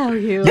will tell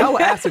you. Y'all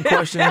were asking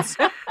questions.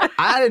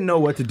 I didn't know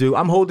what to do.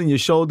 I'm holding your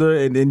shoulder,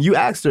 and then you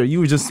asked her. You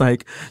were just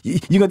like, you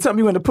gonna tell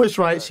me when to push,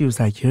 right? She was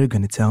like, you're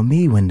gonna tell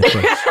me when to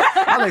push.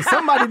 I'm like,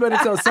 somebody better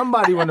tell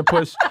somebody when to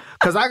push,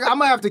 because I'm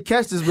gonna have to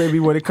catch this baby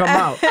when it come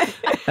out.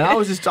 And I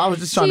was just trying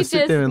to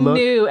sit there and look.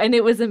 She just knew, and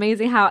it was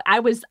amazing how I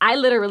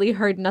literally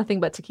heard nothing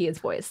but Takia's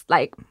voice.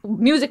 Like,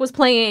 music was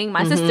playing,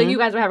 my sister, you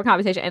guys were having a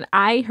conversation, and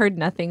I heard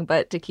nothing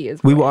but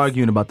Takia's voice. We were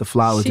arguing about the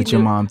flowers that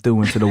your mom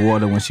threw into the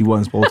water when she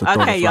wasn't supposed to throw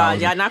the flowers.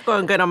 Okay, y'all not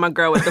going good on my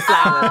girl with the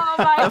flowers. Oh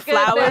my the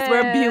flowers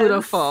were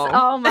beautiful.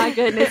 Oh my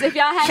goodness! If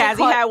y'all had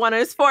Kazzy had one on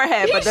his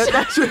forehead, but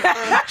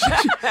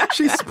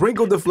she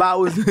sprinkled the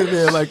flowers in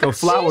there like a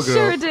flower she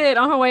girl. Sure did.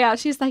 On her way out,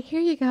 she's like,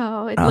 "Here you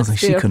go. It I was looks like,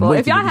 she couldn't beautiful." wait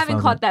If to y'all get the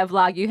haven't flower. caught that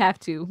vlog, you have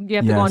to. You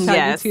have to go Yes. onto our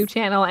Yes. YouTube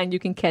channel, and you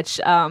can catch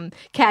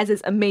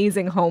Kaz's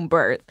amazing home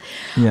birth.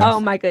 Yes. Oh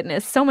my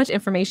goodness, so much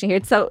information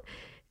here. So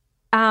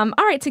All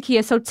right,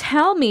 Takia. So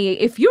tell me,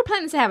 if you're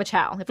planning to have a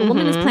child, if a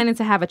woman is planning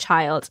to have a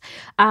child,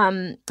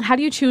 how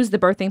do you choose the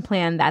birthing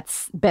plan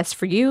that's best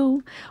for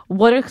you?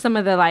 What are some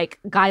of the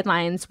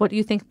guidelines? What do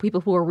you think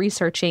people who are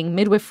researching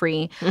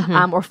midwifery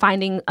or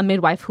finding a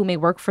midwife who may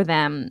work for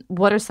them?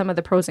 What are some of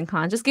the pros and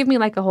cons? Just give me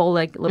a whole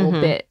little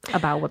bit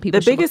about what people.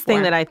 The biggest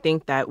thing that I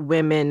think that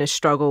women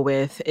struggle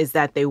with is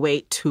that they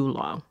wait too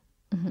long.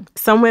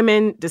 Some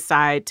women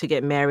decide to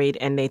get married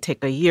and they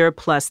take a year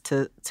plus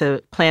to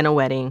plan a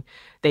wedding.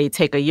 They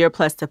take a year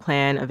plus to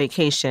plan a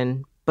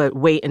vacation, but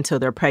wait until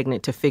they're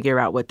pregnant to figure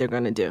out what they're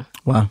going to do.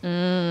 Wow.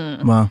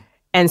 Wow.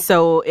 And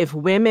so if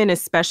women,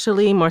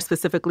 especially more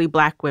specifically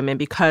Black women,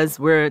 because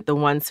we're the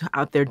ones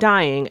out there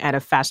dying at a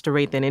faster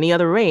rate than any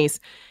other race,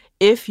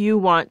 if you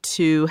want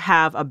to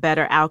have a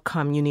better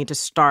outcome, you need to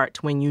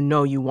start when you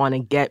know you want to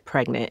get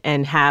pregnant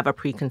and have a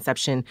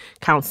preconception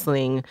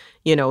counseling,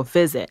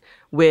 visit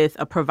with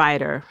a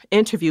provider.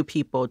 Interview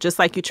people. Just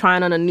like you're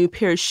trying on a new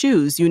pair of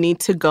shoes, you need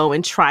to go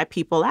and try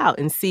people out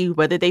and see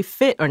whether they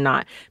fit or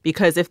not.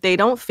 Because if they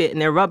don't fit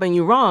and they're rubbing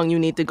you wrong, you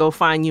need to go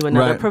find you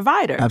another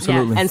provider.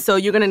 Absolutely. And so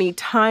you're going to need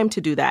time to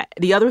do that.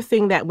 The other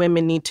thing that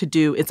women need to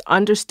do is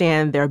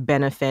understand their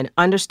benefit,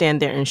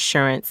 understand their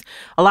insurance.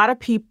 A lot of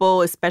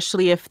people,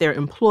 especially if they're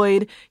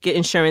employed, get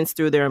insurance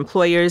through their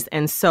employers.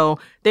 And so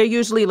they're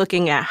usually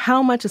looking at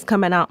how much is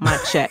coming out my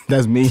check.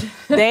 That's me.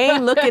 They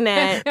ain't looking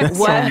at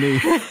what... me.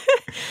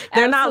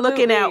 They're not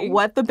looking at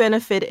what the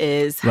benefit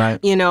is. Right.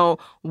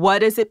 What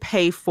does it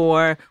pay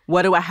for?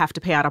 What do I have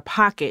to pay out of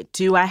pocket?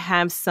 Do I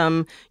have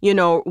some,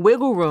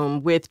 wiggle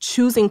room with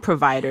choosing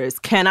providers?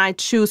 Can I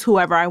choose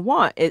whoever I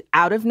want?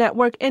 Out of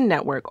network, in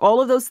network.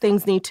 All of those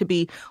things need to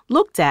be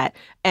looked at.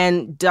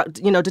 And,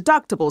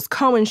 deductibles,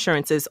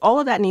 co-insurances, all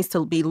of that needs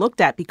to be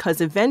looked at because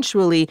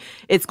eventually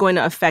it's going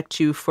to affect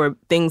you for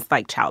things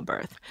like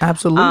childbirth.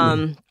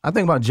 Absolutely. I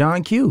think about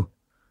John Q.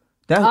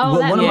 That's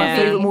one of my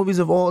favorite movies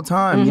of all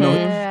time.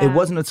 It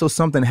wasn't until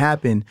something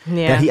happened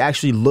that he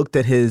actually looked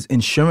at his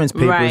insurance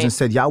papers and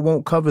said, y'all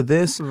won't cover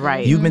this.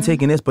 Right. You've been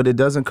taking this, but it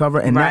doesn't cover.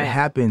 And that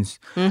happens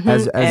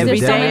as Every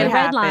a day dad. it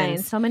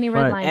happens. So many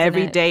red lines.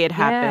 Every day it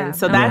happens.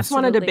 So that's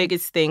one of the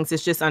biggest things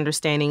is just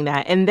understanding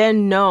that. And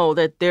then know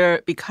that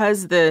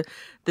because the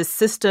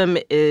system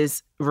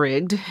is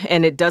rigged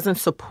and it doesn't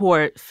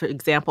support, for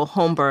example,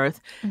 home birth,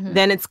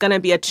 then it's going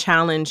to be a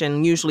challenge.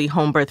 And usually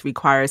home birth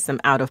requires some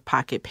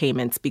out-of-pocket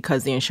payments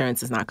because the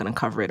insurance is not going to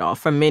cover it all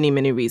for many,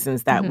 many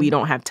reasons that we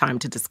don't have time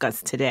to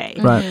discuss today.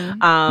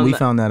 Right. We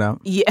found that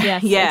out.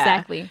 Yes,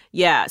 exactly.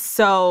 Yeah.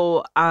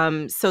 So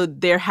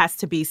there has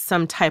to be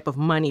some type of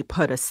money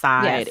put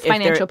aside. Yes,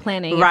 financial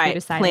planning. Right.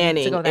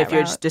 If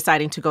you're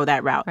deciding to go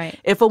that route. Right.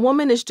 If a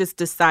woman is just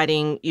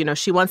deciding,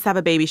 she wants to have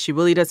a baby, she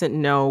really doesn't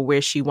know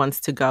where she wants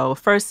to go.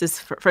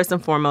 First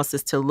and foremost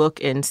is to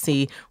look and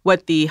see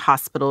what the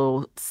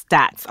hospital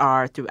stats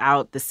are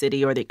throughout the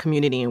city or the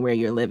community and where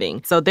you're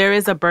living. So there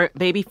is a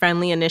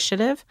baby-friendly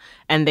initiative,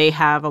 and they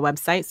have a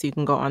website, so you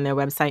can go on their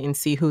website and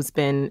see who's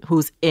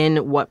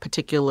in what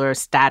particular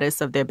status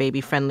of their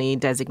baby-friendly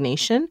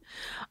designation.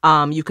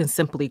 You can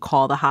simply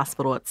call the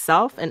hospital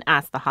itself and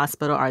ask the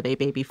hospital, are they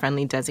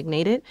baby-friendly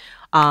designated?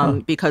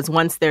 Because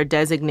once they're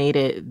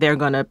designated, they're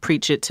going to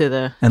preach it to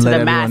the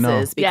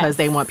masses because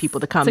they want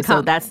people to come.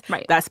 So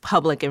that's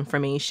public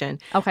information.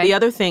 Okay. The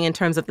other thing in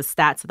terms of the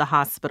stats of the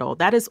hospital,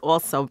 that is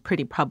also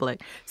pretty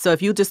public. So if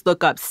you just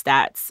look up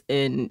stats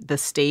in the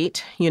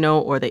state,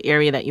 or the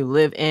area that you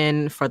live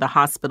in for the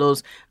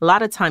hospitals, a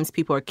lot of times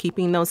people are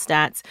keeping those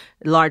stats.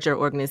 Larger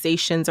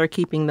organizations are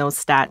keeping those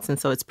stats. And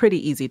so it's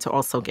pretty easy to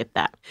also get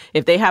that.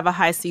 If they have a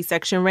high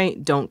C-section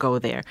rate, don't go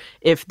there.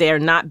 If they're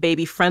not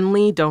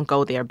baby-friendly, don't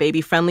go there.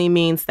 Baby-friendly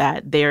means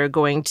that they're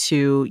going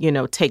to,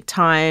 take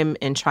time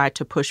and try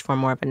to push for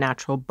more of a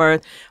natural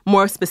birth.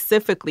 More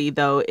specifically,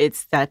 though,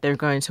 it's that they're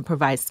going to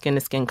provide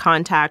skin-to-skin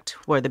contact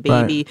for the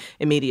baby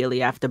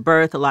immediately after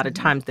birth. A lot of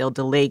times they'll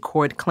delay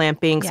cord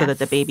clamping so that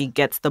the baby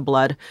gets the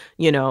blood,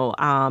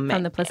 from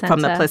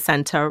the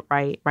placenta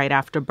right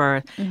after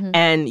birth.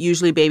 And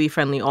usually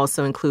baby-friendly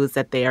also includes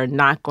that they are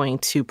not going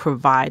to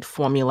provide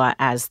formula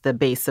as the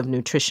base of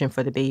nutrition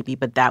for the baby,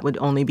 but that would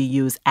only be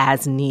used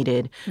as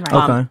needed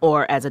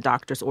or as a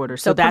doctor's order.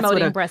 So that's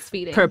promoting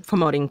breastfeeding.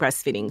 Promoting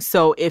breastfeeding.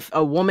 So if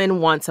a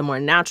woman wants a more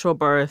natural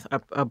birth,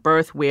 a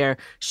birth where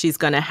she's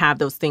going to have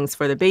those things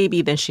for the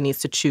baby, then she needs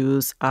to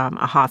choose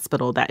a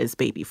hospital that is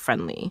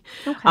baby-friendly.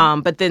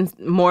 But then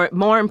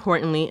more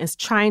importantly is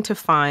trying to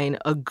find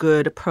a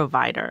good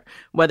provider,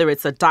 whether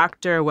it's a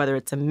doctor, whether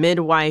it's a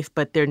midwife,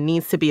 but there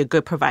needs to be a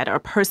good provider, a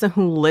person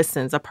who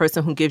listens, a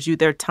person who gives you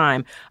their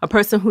time, a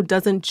person who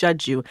doesn't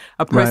judge you,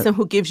 a person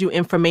who gives you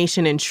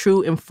information and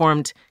true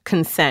informed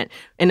consent.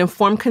 And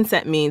informed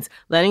consent means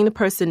letting the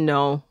person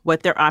know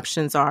what their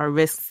options are,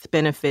 risks,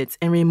 benefits,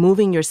 and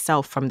removing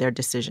yourself from their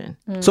decision.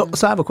 So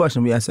I have a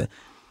question. We asked that.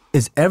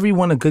 Is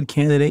everyone a good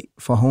candidate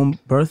for home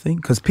birthing?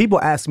 Because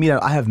people ask me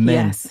that. I have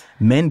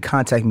men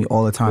contact me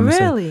all the time.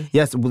 Really? And say,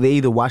 yes, they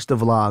either watch the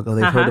vlog or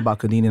they've heard about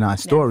Kadeen and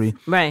I's story.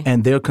 Right.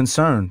 And they're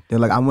concerned. They're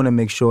like, I want to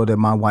make sure that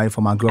my wife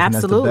or my girlfriend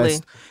has the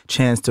best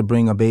chance to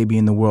bring a baby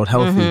in the world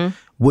healthy.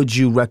 Would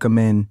you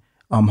recommend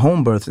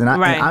home births? And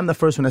I'm the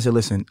first one that said,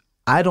 listen,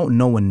 I don't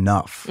know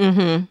enough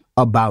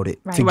about it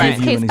to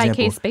give you an example. Case by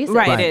case basis.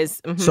 Right, it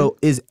is. So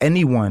is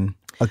anyone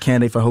a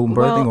candidate for home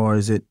birthing, or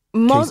is it?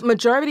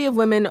 Majority of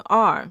women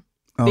are,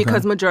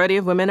 because majority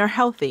of women are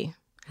healthy.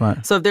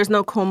 Right. So if there's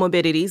no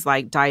comorbidities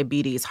like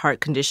diabetes,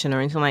 heart condition, or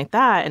anything like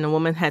that, and a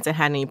woman hasn't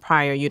had any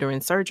prior uterine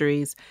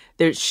surgeries,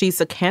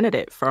 she's a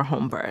candidate for a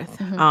home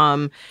birth.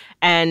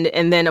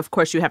 And then, of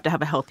course, you have to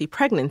have a healthy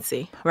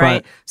pregnancy,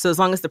 right? So as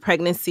long as the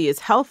pregnancy is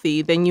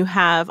healthy, then you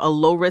have a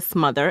low-risk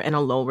mother and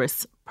a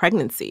low-risk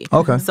pregnancy.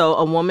 Okay. So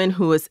a woman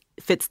who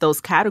fits those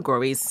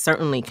categories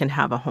certainly can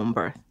have a home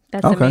birth.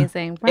 That's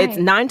amazing. Right. It's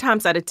 9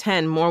 times out of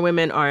 10 more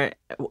women are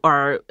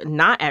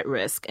not at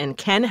risk and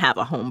can have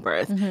a home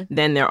birth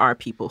than there are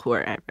people who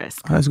are at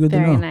risk. That's good to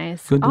know. Very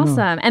nice. Good to awesome.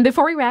 know. And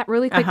before we wrap,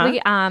 really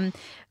quickly,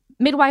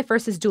 midwife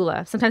versus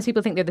doula. Sometimes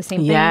people think they're the same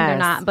thing. They're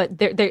not, but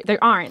they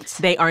aren't.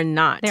 They are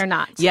not. They're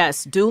not.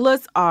 Yes,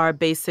 doulas are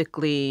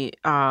basically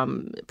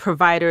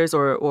providers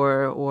or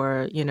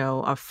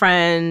a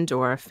friend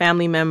or a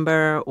family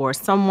member or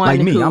someone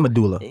like me. I'm a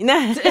doula.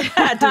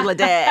 Doula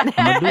dad.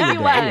 I'm a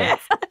doula dad.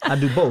 I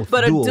do both.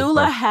 But a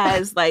doula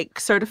has like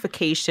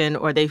certification,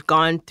 or they've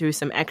gone through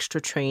some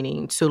extra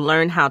training to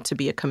learn how to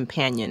be a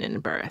companion in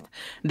birth.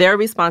 Their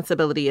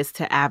responsibility is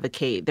to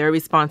advocate. Their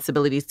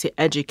responsibility is to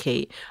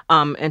educate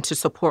and to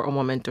support a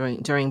woman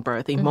during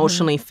birth,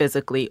 emotionally,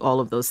 physically,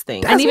 all of those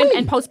things. And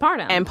even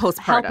postpartum. And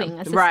postpartum. Helping,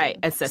 assisting. Right,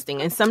 assisting.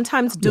 And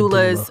sometimes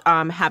doulas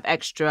have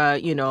extra,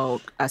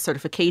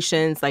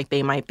 certifications, like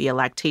they might be a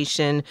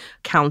lactation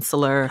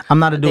counselor. I'm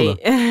not a doula.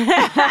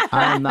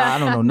 I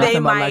don't know nothing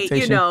about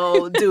lactation. They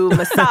might, do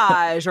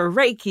massage or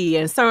Reiki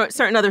and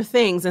certain other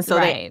things. And so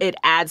it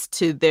adds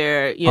to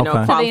their,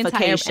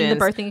 qualifications.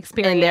 And the birthing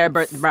experience. And their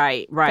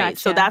right. Gotcha.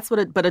 So that's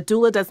but a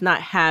doula does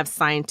not have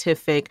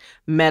scientific,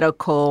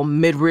 medical,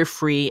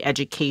 midwifery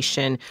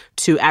education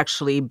to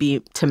actually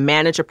to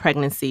manage a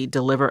pregnancy,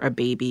 deliver a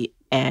baby,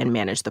 and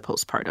manage the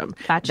postpartum.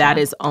 Gotcha. That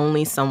is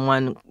only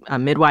someone, a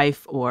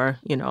midwife or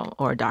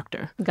a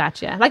doctor.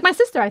 Gotcha. Like my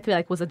sister, I feel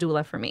like was a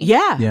doula for me.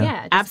 Yeah.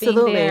 Just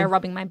absolutely. being there,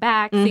 rubbing my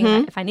back,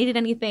 seeing if I needed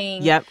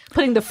anything. Yep.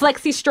 Putting the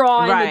flexi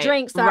straw in the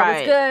drink so I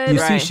was good. You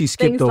see, she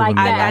skipped Things over like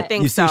me. that. I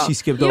think you so. See, she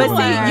skipped over me.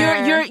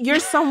 But see, you're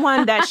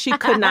someone that she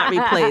could not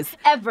replace.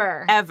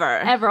 Ever.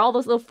 All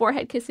those little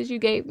forehead kisses you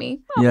gave me.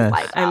 Yes.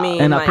 Like, I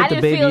mean, and I put I the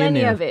didn't baby feel in any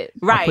there. of it.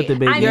 Right. I put the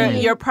baby in there.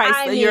 You're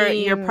priceless.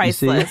 You're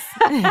priceless.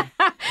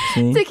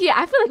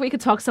 Takia, I feel like we could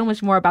talk so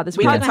much more about this.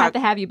 We're going to have to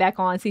have you back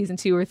on season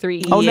 2 or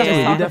 3. Oh, Yeah.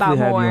 definitely. We Talk definitely about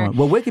have more. you on.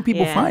 Well, where can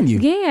people find you?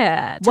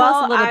 Yeah. Tell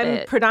us a little I'm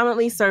bit.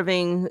 predominantly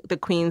serving the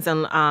Queens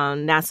and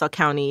Nassau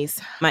counties.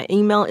 My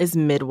email is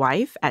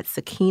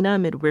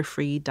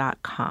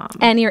midwife@sakinamidwifery.com.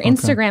 And your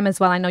Instagram as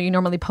well. I know you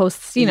normally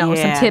post, some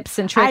tips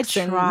and tricks.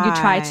 And you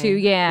try to,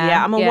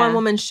 Yeah, I'm a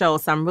one-woman show,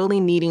 so I'm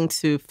really needing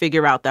to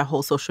figure out that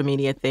whole social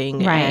media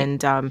thing. Right.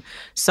 And I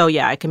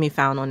can be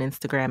found on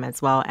Instagram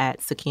as well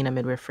at Sakina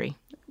Midwifery.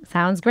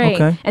 Sounds great.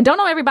 Okay. And don't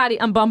everybody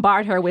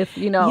bombard her with,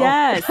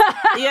 Yes.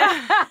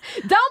 Yeah.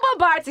 Don't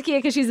bombard Takia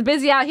because she's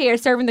busy out here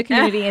serving the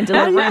community and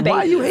delivering babies.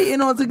 Why are you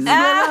hating on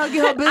Takia?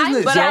 Get her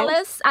business.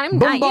 I'm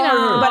jealous.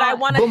 But I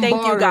want to thank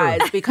you Bombard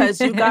guys her. because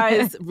you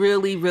guys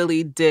really,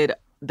 really did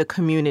the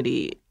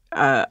community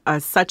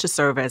such a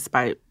service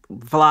by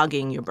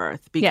vlogging your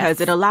birth,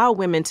 because it allowed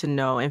women to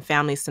know and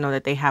families to know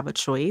that they have a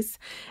choice.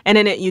 And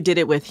in it, you did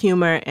it with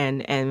humor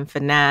and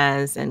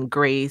finesse and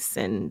grace,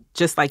 and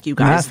just like you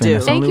guys do.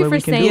 Thank you for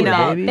saying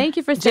that. It. Thank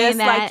you for saying just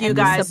that. Like you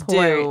guys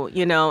do,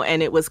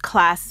 and it was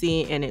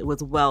classy and it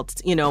was well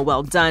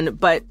done.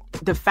 But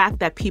the fact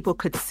that people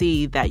could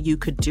see that you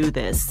could do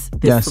this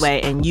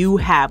way and you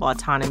have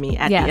autonomy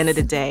at the end of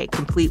the day,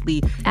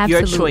 completely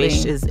your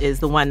choice is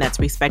the one that's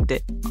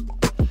respected.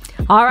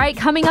 All right,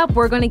 coming up,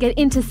 we're going to get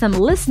into some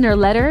listener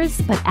letters,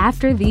 but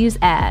after these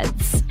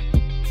ads.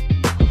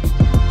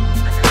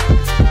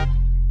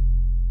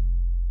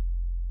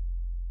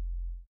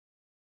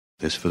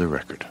 This for the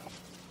record.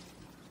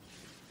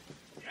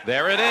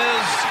 There it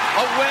is,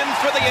 a win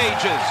for the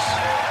ages.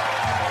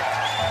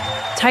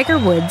 Tiger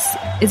Woods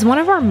is one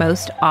of our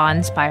most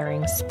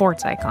awe-inspiring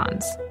sports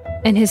icons.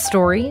 And his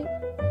story,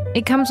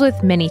 it comes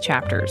with many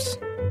chapters.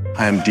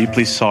 I am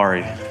deeply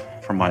sorry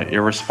for my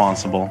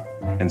irresponsible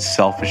and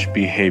selfish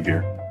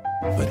behavior.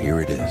 But here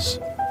it is.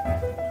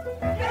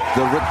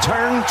 The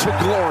return to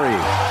glory.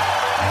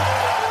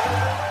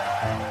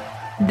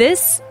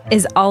 This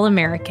is All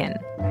American,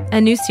 a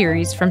new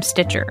series from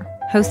Stitcher,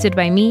 hosted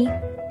by me,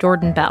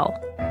 Jordan Bell.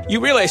 You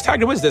realize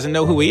Tiger Woods doesn't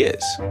know who he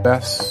is.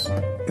 Best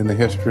in the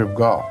history of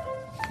golf.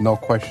 No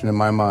question in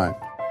my mind.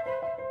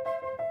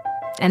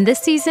 And this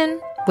season,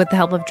 with the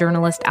help of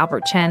journalist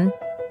Albert Chen,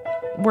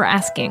 we're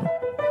asking,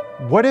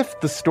 what if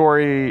the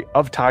story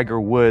of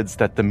Tiger Woods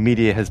that the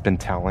media has been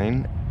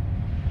telling,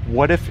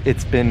 what if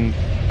it's been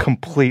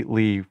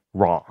completely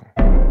wrong.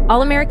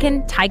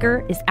 All-American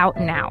Tiger is out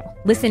now.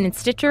 Listen in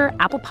Stitcher,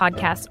 Apple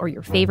Podcasts, or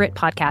your favorite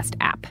podcast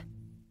app.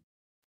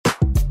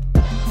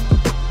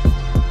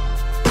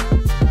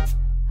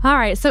 All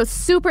right, so it's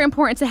super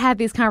important to have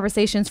these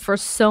conversations for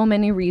so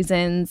many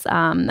reasons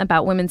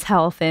about women's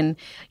health and,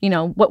 you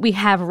know, what we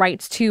have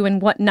rights to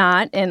and what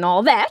not and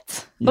all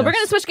that. But we're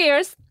going to switch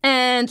gears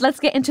and let's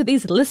get into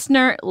these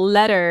listener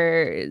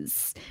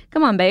letters.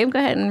 Come on, babe. Go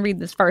ahead and read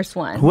this first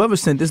one. Whoever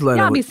sent this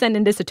letter... Y'all be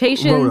sending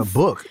dissertations. Wrote a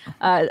book.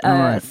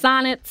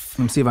 Sonnets.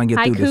 Let me see if I can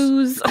get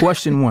through this.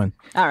 Question 1.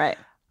 All right.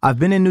 I've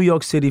been in New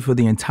York City for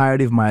the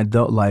entirety of my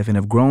adult life and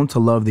have grown to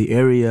love the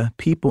area,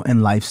 people,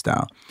 and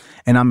lifestyle.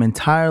 And I'm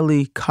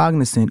entirely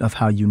cognizant of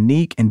how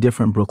unique and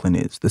different Brooklyn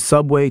is. The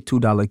subway,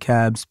 $2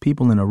 cabs,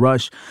 people in a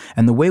rush,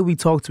 and the way we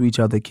talk to each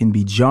other can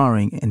be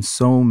jarring and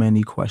so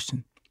many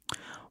questions.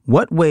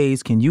 What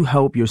ways can you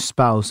help your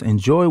spouse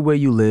enjoy where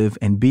you live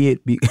and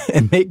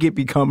and make it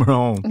become her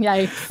home?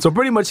 Yikes. So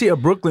pretty much he a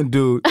Brooklyn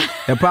dude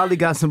that probably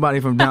got somebody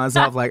from down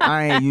south like,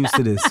 I ain't used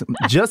to this.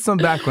 Just some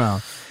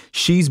background.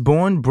 She's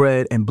born,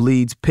 bred, and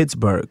bleeds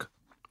Pittsburgh.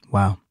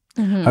 Wow.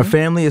 Mm-hmm. Her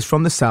family is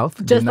from the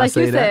South. Just like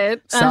you said.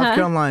 South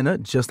Carolina,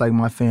 just like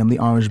my family,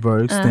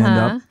 Orangeburg, stand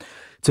up,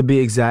 to be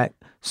exact.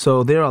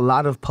 So there are a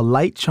lot of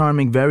polite,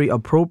 charming, very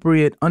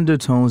appropriate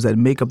undertones that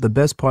make up the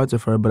best parts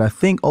of her, but I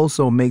think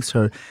also makes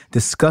her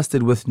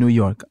disgusted with New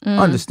York.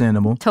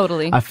 Understandable.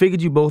 Totally. I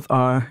figured you both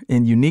are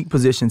in unique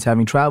positions,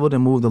 having traveled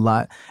and moved a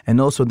lot, and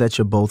also that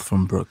you're both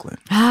from Brooklyn.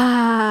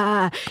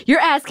 You're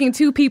asking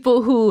two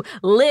people who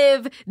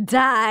live,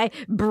 die,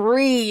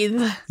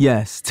 breathe.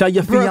 Yes. Tell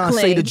your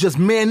fiancé to just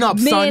man up,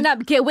 son. Man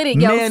up. Get with it,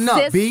 yo. Man up,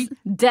 sis, B.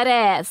 Dead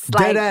ass.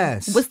 Dead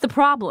ass. What's the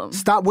problem?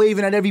 Stop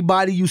waving at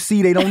everybody you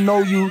see. They don't know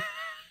you.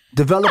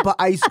 Develop an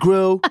ice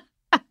grill.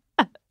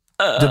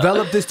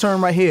 Develop this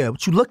term right here.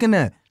 What you looking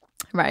at?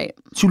 Right.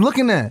 What you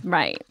looking at?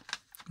 Right.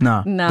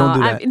 No, don't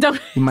do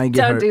that. You might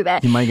get hurt. Don't do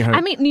that. You might get hurt.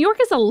 I mean, New York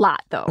is a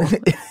lot, though.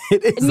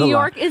 It is New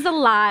York is a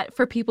lot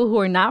for people who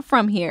are not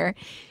from here.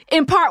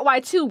 In part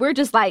why, too, we're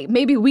just like,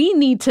 maybe we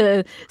need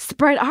to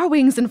spread our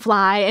wings and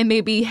fly and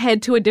maybe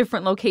head to a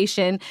different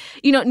location.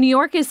 You know, New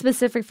York is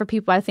specific for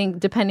people, I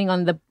think, depending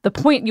on the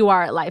point you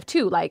are at life,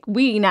 too. Like,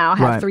 we now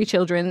have 3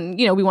 children.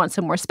 You know, we want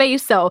some more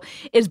space. So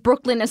is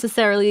Brooklyn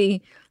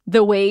necessarily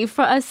the way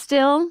for us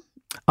still?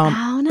 I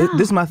don't know.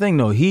 This is my thing,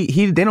 though.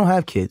 They don't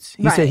have kids.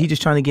 He said he's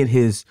just trying to get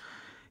his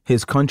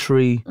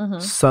country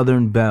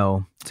Southern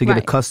belle to get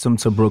accustomed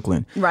to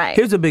Brooklyn. Right.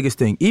 Here's the biggest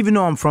thing. Even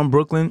though I'm from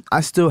Brooklyn, I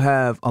still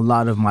have a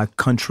lot of my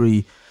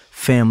country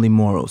family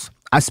morals.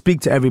 I speak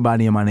to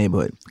everybody in my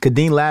neighborhood.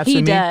 Kadeen laughs at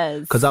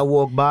me because I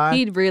walk by.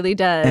 He really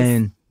does.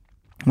 And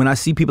when I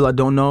see people I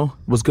don't know,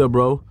 what's good,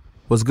 bro?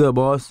 What's good,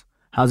 boss?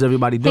 How's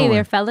everybody doing? Hey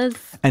there, fellas.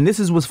 And this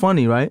is what's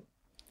funny, right?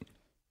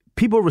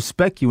 People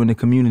respect you in the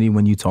community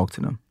when you talk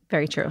to them.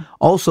 Very true.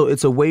 Also,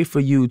 it's a way for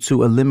you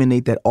to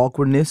eliminate that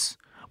awkwardness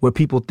where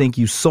people think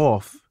you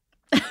soft.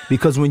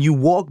 Because when you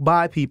walk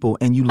by people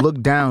and you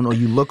look down or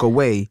you look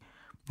away,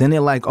 then they're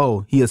like,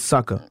 oh, he a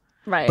sucker.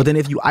 Right. But then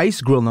if you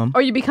ice grill them...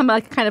 Or you become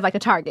kind of like a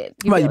target.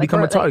 You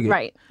become a target.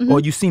 Right. Or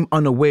you seem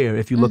unaware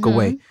if you look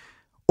away.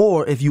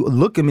 Or if you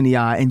look him in the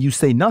eye and you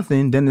say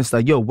nothing, then it's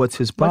like, yo, what's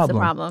his problem?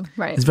 What's the problem?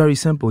 Right. It's very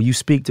simple. You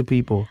speak to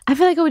people. I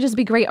feel like it would just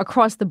be great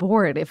across the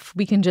board if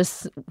we can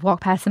just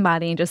walk past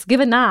somebody and just give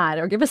a nod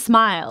or give a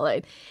smile.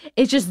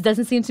 It just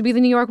doesn't seem to be the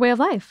New York way of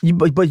life.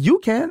 But you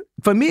can.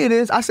 For me, it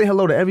is. I say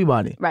hello to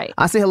everybody. Right.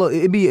 I say hello.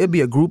 It'd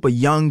be a group of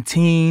young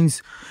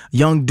teens,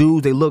 young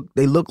dudes. They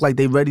look like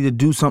they ready to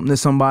do something to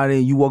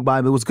somebody. You walk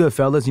by, but what's good,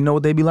 fellas? You know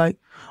what they be like?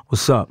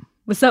 What's up?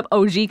 What's up,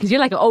 OG? Because you're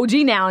like an OG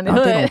now in the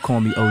hood. They don't call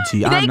me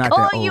OG. I'm not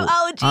that old. You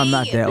OG. I'm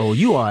not that old.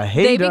 You are a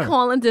hater. They be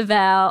calling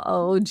DeVal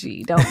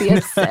OG. Don't be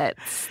upset.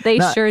 They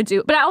sure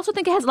do. But I also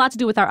think it has a lot to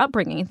do with our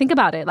upbringing. Think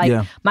about it.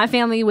 Like my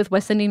family with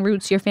West Indian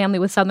roots, your family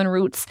with Southern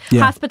roots,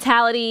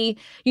 hospitality,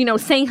 you know,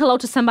 saying hello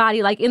to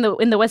somebody like in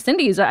the West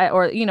Indies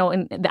or you know,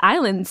 in the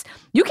islands.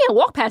 You can't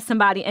walk past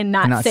somebody and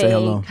not say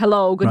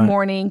hello, good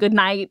morning, good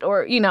night,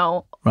 or, you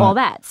know, all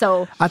that.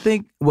 So I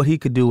think what he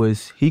could do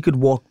is he could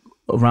walk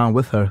around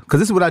with her, because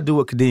this is what I do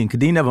with Kadeen.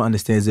 Kadeen never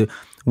understands it.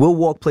 We'll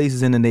walk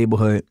places in the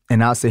neighborhood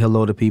and I'll say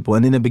hello to people,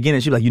 and in the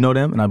beginning she's like, you know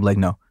them? And I'll be like,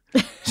 no.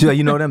 She's like,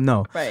 you know them?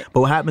 No. Right.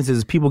 But what happens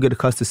is people get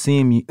accustomed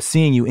to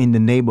seeing you in the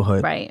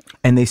neighborhood, right,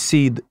 and they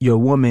see your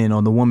woman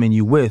or the woman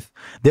you with,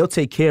 they'll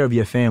take care of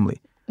your family.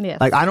 Yes.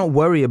 Like, I don't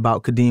worry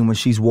about Kadeen when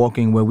she's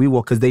walking where we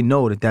walk, because they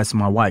know that that's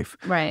my wife.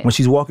 Right. When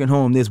she's walking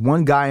home, there's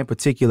one guy in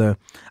particular,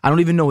 I don't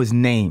even know his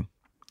name,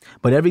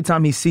 but every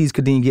time he sees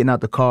Kadeen getting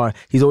out the car,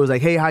 he's always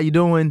like, hey, how you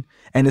doing?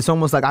 And it's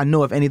almost like I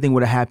know if anything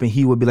would have happened,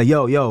 he would be like,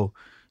 yo, you know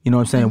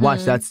what I'm saying?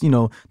 Watch, that's, you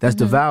know, that's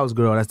DeVal's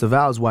girl, that's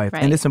DeVal's wife.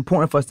 Right. And it's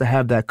important for us to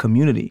have that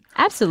community.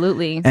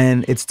 Absolutely.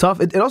 And it's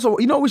tough. It also,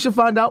 you know, we should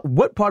find out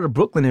what part of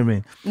Brooklyn they're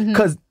in.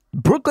 Because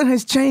Brooklyn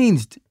has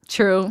changed.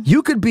 True.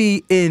 You could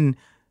be in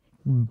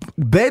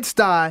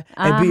Bed-Stuy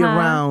and be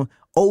around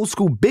old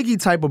school Biggie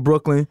type of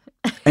Brooklyn,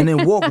 and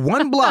then walk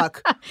one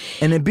block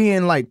and then be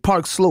in like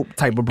Park Slope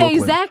type of Brooklyn.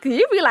 Exactly.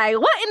 You'd be like,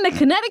 what in the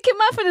Connecticut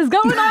muffin is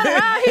going on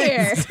around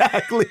here?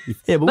 Exactly.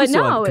 Yeah, but we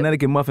saw a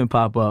Connecticut muffin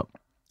pop up.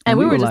 And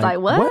we were just like,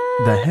 what? What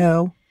the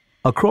hell?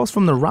 Across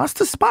from the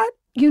Rasta spot?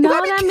 You know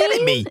what I mean?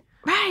 Kidding me.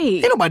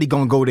 Right. Ain't nobody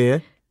gonna go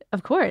there.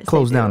 Of course.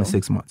 Closed down in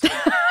 6 months.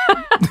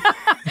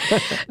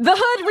 The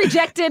hood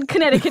rejected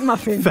Connecticut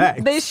muffin.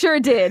 Facts. They sure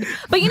did.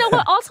 But you know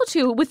what? Also,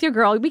 too, with your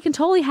girl, we can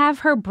totally have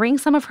her bring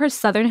some of her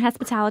Southern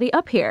hospitality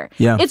up here.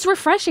 Yeah. It's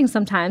refreshing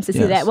sometimes to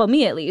see that. Well,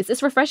 me at least.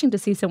 It's refreshing to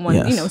see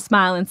someone,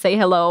 smile and say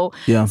hello.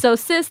 Yeah. So,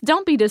 sis,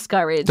 don't be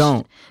discouraged.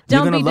 Don't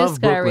be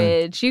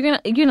discouraged. You're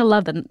gonna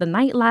love the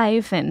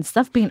nightlife and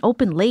stuff being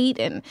open late.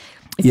 And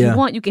if you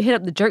want, you can hit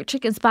up the jerk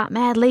chicken spot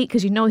mad late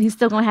because you know he's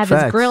still gonna have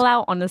his grill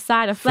out on the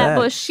side of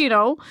Flatbush,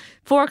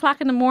 4 o'clock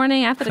in the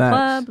morning after the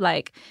club.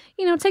 Like,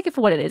 take it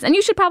for what it is. And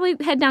you should probably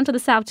head down to the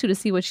South, too, to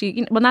see what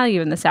well, not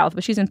even the South,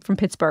 but she's from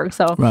Pittsburgh.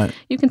 So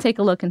you can take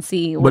a look and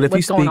see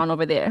what's going on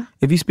over there.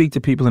 If you speak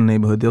to people in the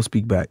neighborhood, they'll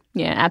speak back.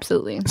 Yeah,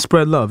 absolutely.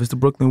 Spread love. It's the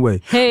Brooklyn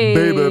way. Hey.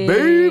 Baby.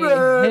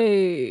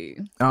 Hey.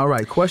 All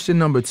right, question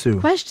number 2.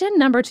 Question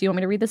number 2. You want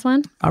me to read this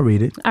one? I'll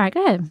read it. All right,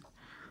 go ahead.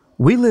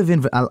 We live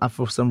in,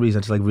 for some reason,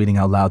 I just like reading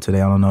out loud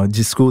today. I don't know.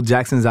 Just school.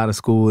 Jackson's out of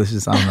school. It's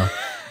just, I don't know.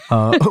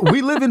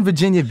 We live in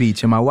Virginia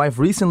Beach, and my wife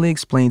recently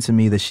explained to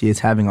me that she is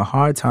having a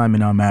hard time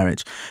in our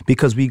marriage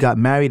because we got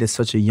married at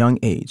such a young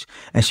age,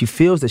 and she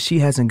feels that she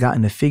hasn't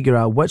gotten to figure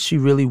out what she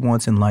really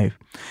wants in life,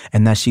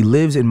 and that she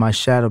lives in my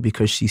shadow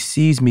because she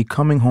sees me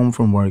coming home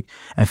from work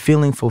and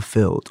feeling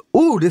fulfilled.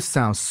 Ooh, this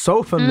sounds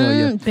so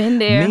familiar. Been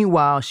there.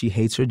 Meanwhile, she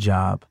hates her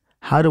job.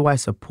 How do I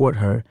support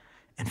her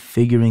in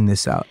figuring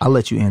this out? I'll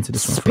let you answer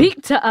this one first.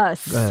 Speak to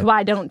us.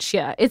 Why don't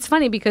you? It's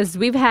funny because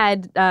we've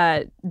had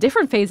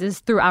different phases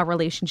through our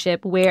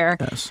relationship where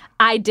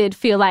I did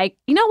feel like,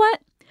 you know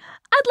what?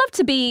 I'd love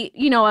to be,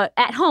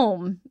 at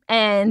home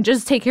and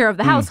just take care of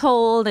the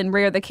household and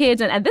rear the kids.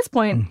 And at this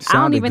point, I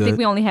don't even think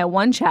we only had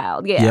one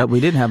child. Yeah, we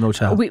didn't have no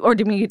child. We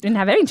didn't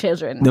have any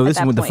children. No,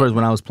 this was the first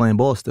when I was playing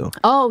ball still.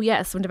 Oh,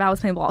 yes, when DeVal was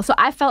playing ball. So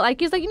I felt like,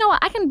 he was like, you know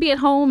what, I can be at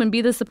home and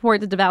be the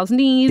support that DeVal's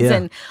needs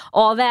and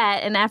all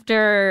that. And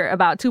after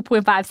about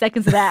 2.5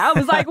 seconds of that, I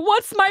was like,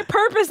 what's my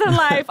purpose in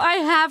life? I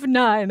have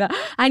none.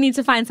 I need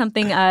to find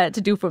something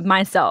to do for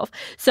myself.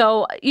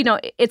 So,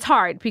 it's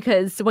hard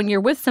because when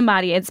you're with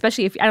somebody,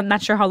 especially if I'm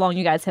not sure how long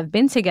you guys have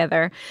been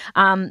together,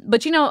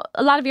 but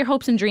a lot of your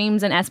hopes and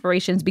dreams and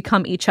aspirations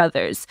become each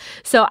other's.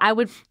 So I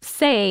would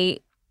say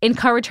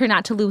encourage her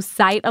not to lose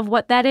sight of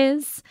what that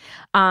is.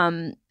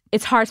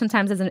 It's hard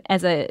sometimes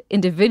as an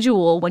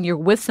individual when you're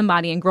with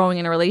somebody and growing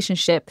in a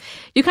relationship.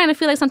 You kind of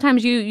feel like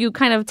sometimes you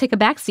kind of take a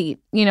backseat,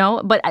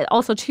 but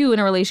also too in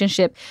a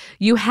relationship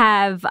you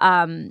have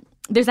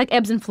there's like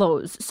ebbs and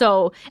flows.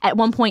 So at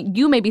one point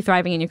you may be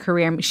thriving in your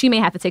career. She may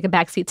have to take a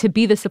backseat to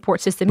be the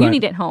support system you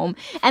need at home.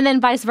 And then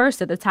vice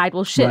versa. The tide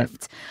will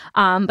shift.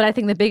 But I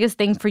think the biggest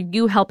thing for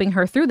you helping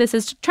her through this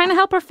is trying to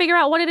help her figure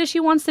out what it is she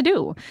wants to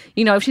do.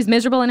 If she's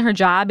miserable in her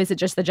job, is it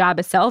just the job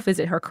itself? Is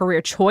it her career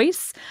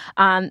choice?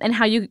 And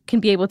how you can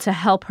be able to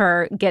help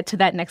her get to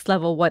that next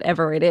level,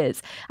 whatever it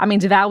is. I mean,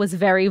 DeVal was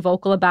very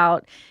vocal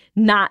about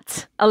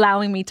not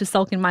allowing me to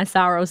sulk in my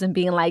sorrows and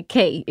being like,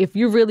 hey, if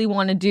you really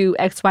want to do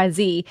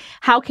XYZ,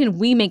 how can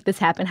we make this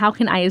happen? How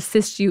can I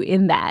assist you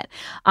in that?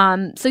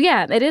 So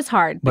yeah, it is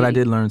hard. But I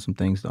did learn some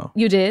things though.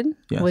 You did?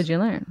 Yes. What did you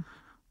learn?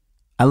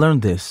 I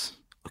learned this.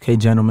 Okay,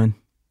 gentlemen.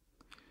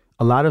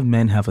 A lot of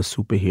men have a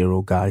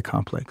superhero guy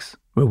complex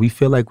where we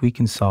feel like we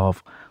can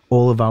solve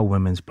all of our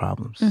women's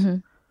problems. Mm-hmm.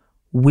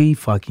 We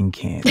fucking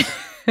can't.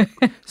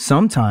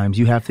 Sometimes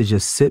you have to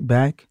just sit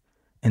back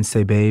and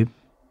say, babe,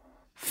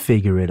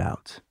 figure it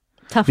out.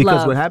 Tough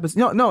because love. What happens?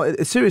 No,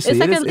 seriously. It's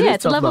like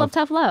it's a level love. of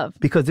tough love.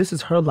 Because this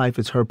is her life,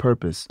 it's her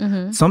purpose.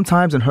 Mm-hmm.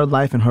 Sometimes in her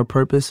life and her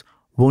purpose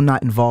will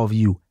not involve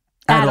you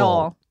at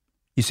all.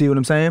 You see what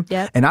I'm saying?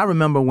 Yeah. And I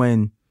remember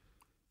one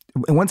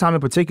time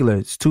in particular,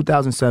 it's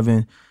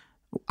 2007,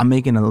 I'm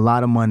making a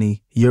lot of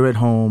money. You're at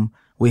home.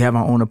 We have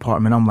our own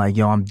apartment. I'm like,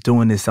 yo, I'm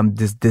doing this.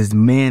 This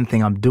man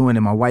thing I'm doing,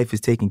 and my wife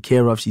is taken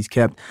care of. She's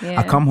kept. Yeah.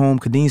 I come home,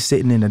 Kadine's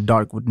sitting in the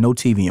dark with no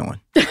TV on.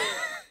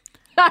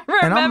 I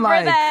remember and I'm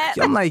like, that.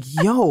 I'm like,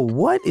 yo,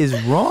 what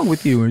is wrong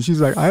with you? And she's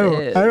like, I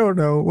don't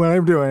know what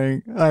I'm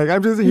doing. Like,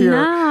 I'm just here.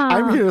 No.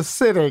 I'm here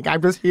sitting.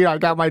 I'm just here. I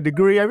got my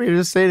degree. I'm here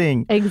just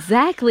sitting.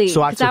 Exactly.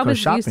 So I took her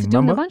shopping. Used to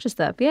doing a bunch of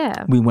stuff.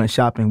 Yeah. We went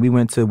shopping. We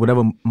went to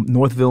whatever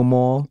Northville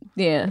Mall.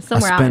 Yeah,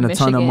 somewhere out in Michigan. I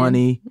spent a ton of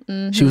money.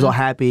 Mm-hmm. She was all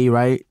happy,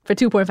 right? For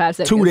 2.5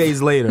 seconds. 2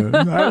 days later,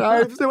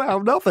 I still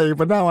have nothing,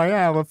 but now I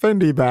have a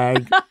Fendi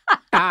bag.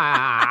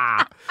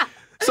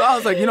 So I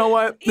was like, you know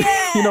what?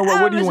 Yeah, you know what?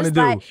 What do you want to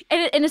do? Like,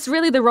 and it's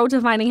really the road to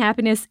finding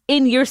happiness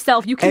in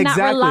yourself. You cannot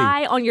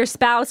rely on your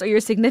spouse or your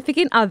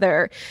significant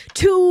other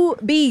to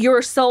be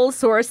your sole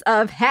source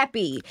of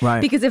happy.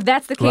 Right. Because if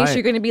that's the case,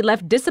 you're going to be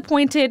left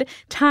disappointed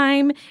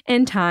time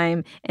and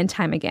time and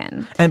time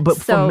again. But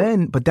for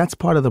men, that's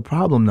part of the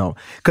problem though.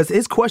 Because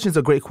his question's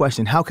a great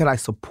question. How can I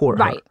support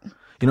her? Right.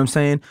 You know what I'm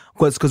saying?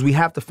 Because we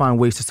have to find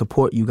ways to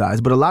support you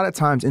guys. But a lot of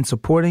times in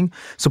supporting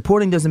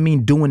doesn't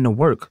mean doing the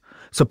work.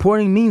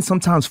 Supporting means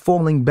sometimes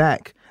falling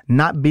back,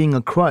 not being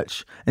a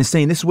crutch, and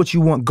saying, this is what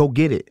you want, go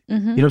get it. You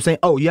know what I'm saying?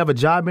 Oh, you have a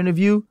job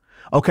interview?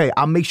 Okay,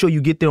 I'll make sure you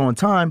get there on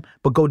time,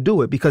 but go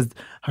do it. Because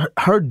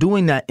her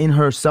doing that in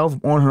herself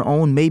on her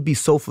own may be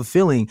so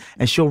fulfilling,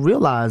 and she'll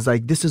realize,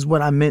 like, this is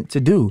what I meant to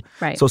do.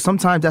 Right. So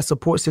sometimes that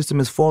support system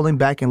is falling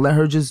back and let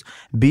her just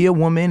be a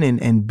woman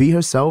and be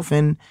herself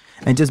and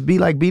just be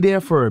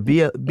there for her.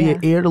 Be an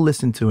ear to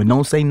listen to and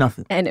don't say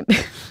nothing. And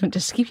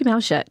just keep your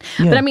mouth shut.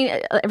 Yeah. But I mean,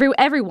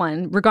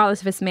 everyone,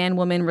 regardless if it's man,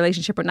 woman,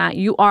 relationship or not,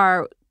 you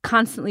are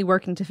constantly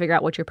working to figure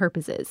out what your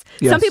purpose is.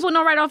 Yes. Some people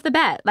know right off the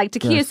bat. Like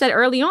Takia Yes. said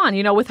early on,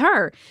 with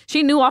her.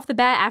 She knew off the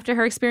bat after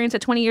her experience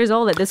at 20 years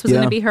old that this was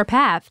going to be her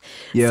path.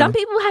 Yeah. Some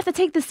people have to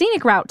take the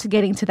scenic route to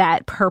getting to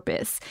that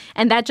purpose.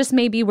 And that just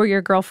may be where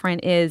your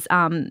girlfriend is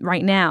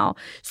right now.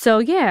 So,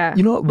 yeah.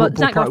 You know what? Well, it's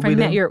not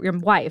girlfriend, your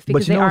wife,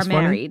 because they are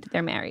married.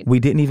 They're married. We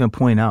didn't even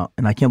point out,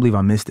 and I can't believe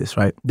I missed this,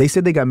 right? They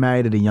said they got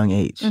married at a young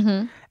age.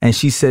 And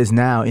she says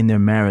now in their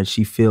marriage,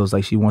 she feels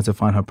like she wants to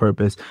find her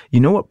purpose. You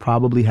know what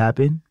probably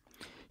happened?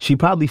 She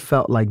probably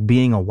felt like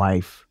being a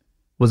wife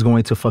was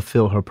going to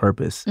fulfill her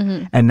purpose.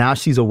 And now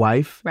she's a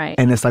wife. Right.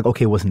 And it's like,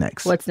 okay, what's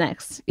next? What's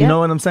next? You know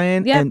what I'm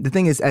saying? Yep. And the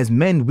thing is, as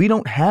men, we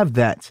don't have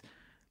that.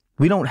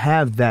 We don't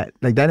have that.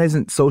 Like, that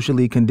isn't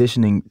socially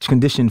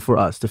conditioned for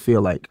us to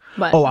feel like,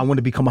 What? oh, I want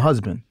to become a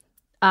husband.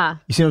 You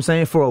see what I'm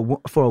saying?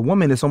 For a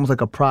woman, it's almost like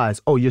a prize.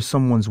 Oh, you're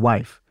someone's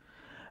wife.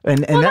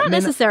 And well, that not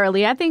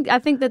necessarily. I think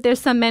that there's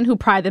some men who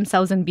pride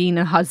themselves in being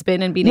a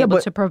husband and being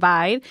able to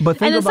provide.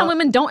 But and then some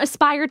women don't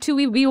aspire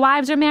to be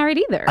wives or married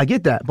either. I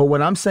get that. But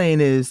what I'm saying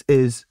is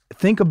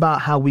think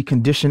about how we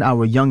condition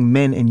our young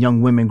men and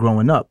young women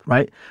growing up,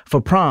 right?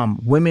 For prom,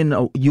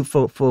 women,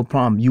 for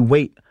prom, you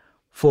wait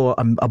for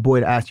a boy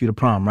to ask you to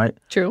prom, right?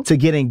 True. To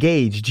get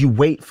engaged, you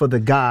wait for the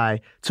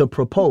guy to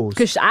propose.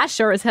 Because I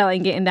sure as hell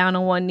ain't getting down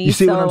on one knee. You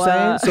see what I'm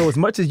saying? So as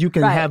much as you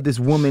can have this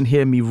woman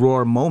hear me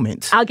roar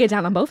moment, I'll get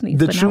down on both knees,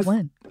 but not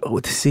one. Oh,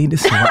 see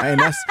this,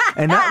 and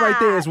that right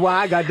there is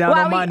why I got down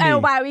on my knee.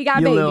 And why we got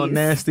you babies. Little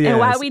nasty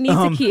and ass. why we need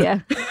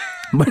Takia.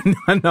 But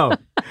no,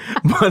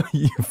 but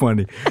you're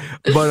funny.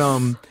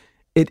 But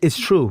it's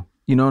true.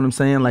 You know what I'm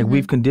saying? Like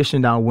we've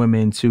conditioned our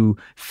women to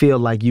feel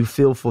like you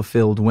feel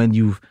fulfilled when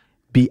you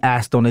be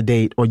asked on a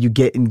date or you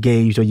get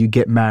engaged or you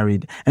get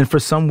married. And for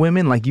some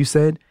women, like you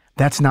said,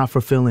 that's not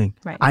fulfilling.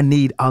 Right. I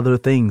need other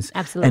things.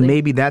 Absolutely. And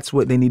maybe that's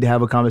what they need to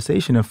have a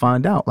conversation and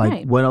find out.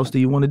 Like, what else do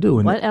you want to do?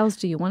 And what else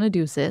do you want to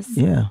do, sis?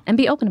 Yeah. And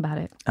be open about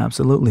it.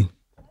 Absolutely.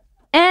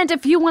 And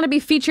if you want to be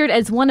featured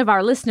as one of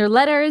our listener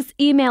letters,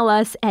 email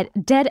us at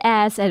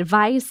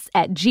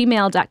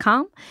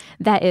deadassadvice@gmail.com.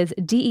 That is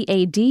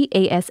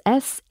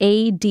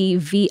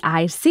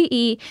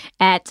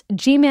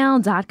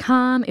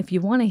deadassadvice@gmail.com if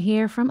you want to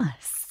hear from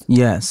us.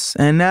 Yes.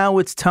 And now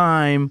it's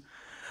time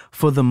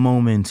for the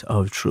moment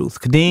of truth.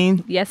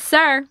 Kadeen? Yes,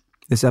 sir.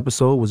 This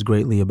episode was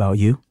greatly about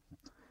you.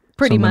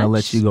 Pretty much. I'm going to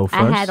let you go first.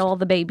 I had all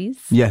the babies.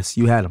 Yes,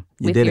 you had them.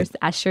 You did it.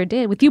 I sure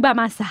did. With you by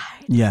my side.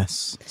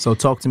 Yes. So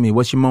talk to me.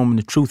 What's your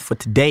moment of truth for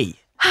today?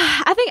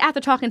 I think after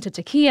talking to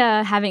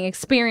Takia, having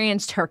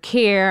experienced her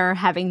care,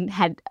 having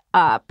had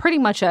pretty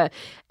much a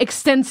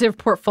extensive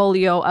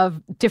portfolio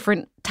of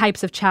different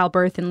types of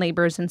childbirth and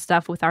labors and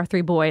stuff with our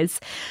 3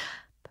 boys,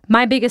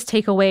 my biggest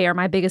takeaway or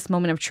my biggest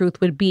moment of truth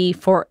would be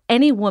for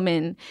any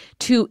woman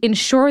to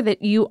ensure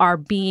that you are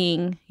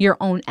being your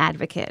own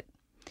advocate.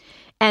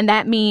 And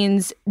that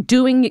means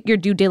doing your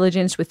due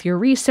diligence with your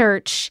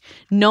research,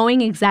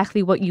 knowing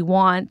exactly what you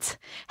want,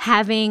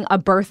 having a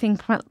birthing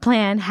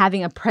plan,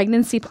 having a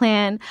pregnancy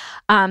plan.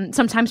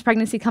 Sometimes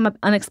pregnancy come up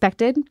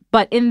unexpected,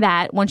 but in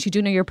that, once you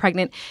do know you're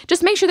pregnant,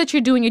 just make sure that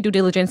you're doing your due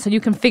diligence so you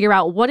can figure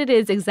out what it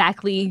is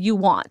exactly you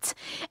want.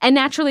 And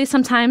naturally,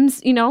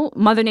 sometimes,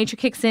 Mother Nature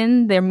kicks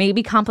in. There may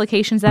be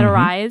complications that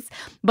arise,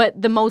 but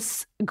the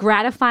most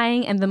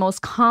gratifying and the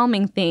most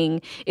calming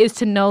thing is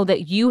to know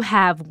that you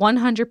have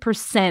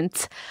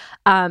 100%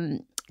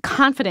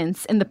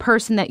 confidence in the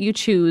person that you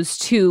choose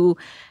to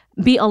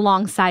be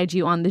alongside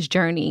you on this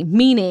journey,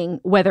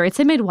 meaning whether it's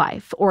a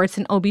midwife or it's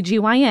an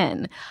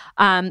OBGYN,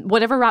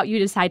 whatever route you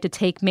decide to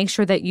take, make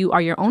sure that you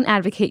are your own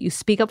advocate. You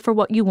speak up for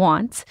what you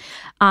want.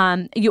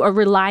 You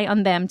rely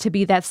on them to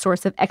be that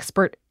source of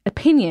expert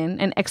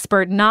opinion and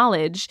expert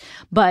knowledge,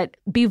 but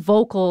be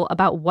vocal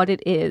about what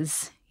it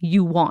is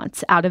you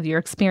want out of your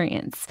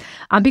experience,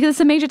 because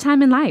it's a major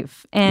time in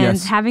life, and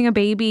having a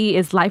baby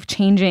is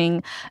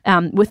life-changing.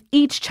 With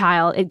each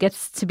child, it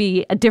gets to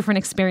be a different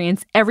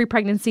experience. Every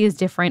pregnancy is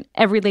different.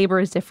 Every labor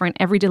is different.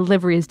 Every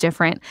delivery is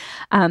different.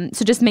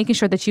 So just making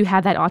sure that you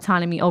have that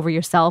autonomy over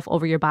yourself,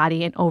 over your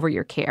body, and over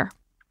your care.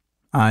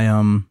 I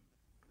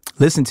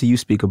listen to you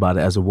speak about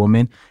it as a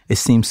woman. It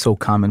seems so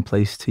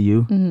commonplace to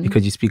you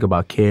because you speak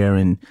about care,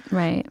 and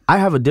right. I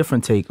have a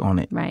different take on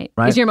it. Right.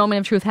 Is your moment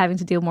of truth having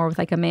to deal more with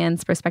like a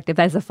man's perspective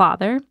as a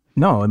father?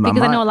 No.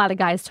 Because I know a lot of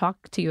guys talk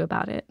to you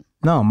about it.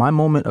 No, my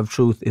moment of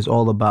truth is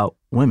all about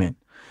women.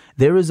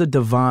 There is a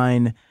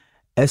divine,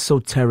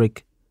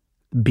 esoteric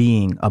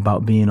being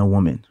about being a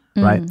woman,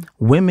 right?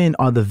 Women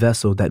are the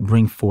vessel that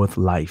bring forth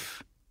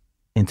life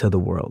into the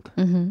world.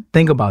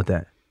 Think about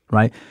that,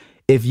 right?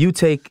 If you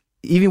take,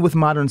 even with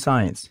modern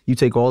science, you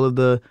take all of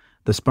the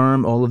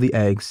sperm, all of the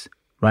eggs,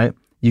 right?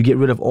 You get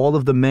rid of all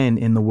of the men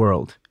in the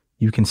world,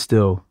 you can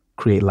still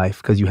create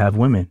life because you have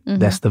women.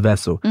 That's the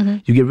vessel.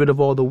 You get rid of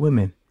all the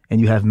women and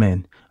you have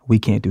men. We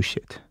can't do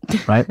shit,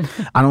 right?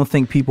 I don't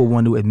think people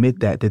want to admit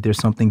that there's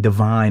something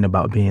divine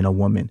about being a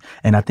woman.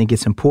 And I think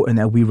it's important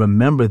that we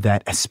remember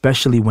that,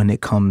 especially when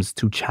it comes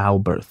to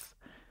childbirth.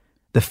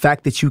 The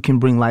fact that you can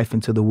bring life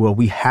into the world,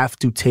 we have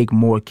to take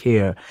more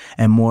care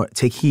and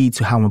take heed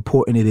to how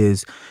important it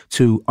is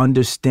to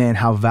understand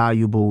how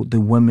valuable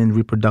the women's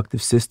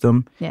reproductive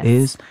system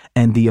is,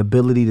 and the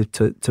ability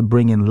to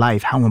bring in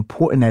life, how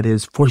important that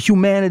is for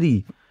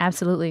humanity.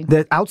 Absolutely.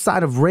 That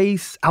outside of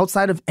race,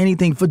 outside of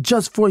anything,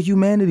 just for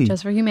humanity.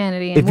 Just for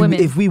humanity and women.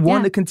 If we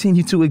want to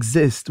continue to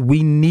exist,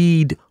 we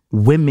need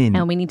women.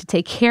 And we need to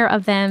take care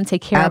of them,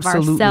 take care of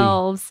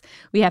ourselves.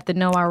 We have to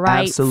know our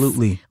rights.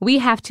 Absolutely. We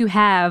have to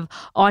have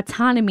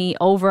autonomy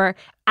over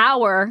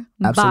our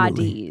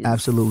bodies.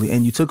 Absolutely.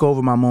 And you took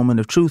over my moment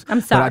of truth. I'm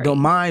sorry. But I don't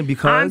mind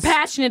because I'm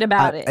passionate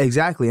about it.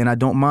 Exactly. And I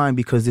don't mind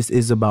because this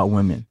is about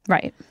women.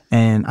 Right.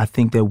 And I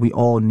think that we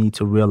all need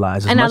to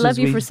realize. And I love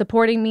you for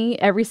supporting me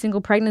every single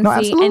pregnancy. No,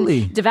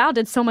 absolutely. And DeVal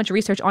did so much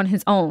research on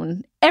his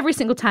own. Every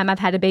single time I've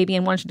had a baby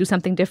and wanted to do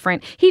something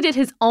different, he did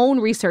his own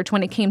research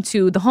when it came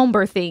to the home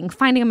birthing,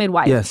 finding a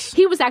midwife. Yes.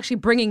 He was actually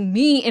bringing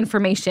me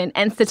information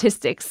and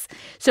statistics.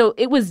 So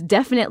it was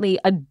definitely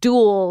a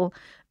dual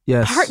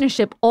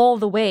partnership all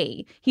the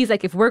way. He's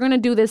like, if we're going to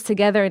do this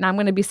together and I'm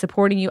going to be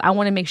supporting you, I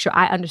want to make sure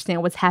I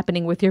understand what's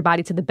happening with your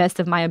body to the best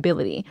of my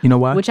ability. You know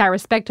why? Which I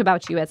respect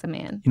about you as a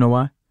man. You know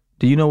why?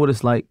 Do you know what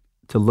it's like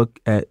to look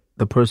at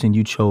the person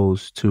you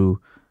chose to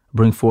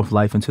bring forth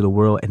life into the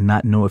world and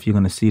not know if you're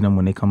going to see them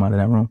when they come out of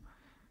that room?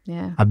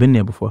 Yeah. I've been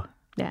there before.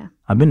 Yeah.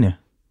 I've been there.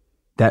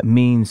 That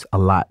means a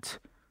lot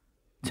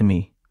to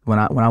me. When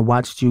I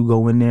watched you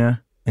go in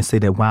there and say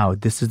that, wow,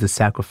 this is the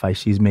sacrifice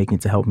she's making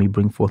to help me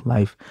bring forth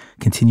life,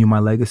 continue my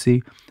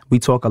legacy. We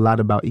talk a lot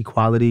about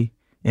equality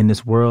in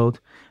this world.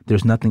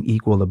 There's nothing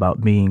equal about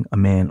being a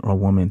man or a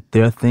woman.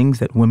 There are things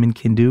that women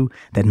can do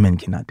that men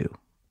cannot do.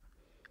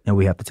 And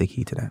we have to take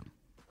heed to that.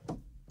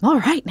 All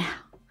right now.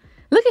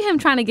 Look at him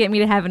trying to get me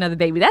to have another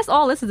baby. That's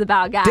all this is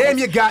about, guys. Damn,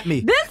 you got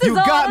me. This is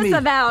all this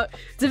about.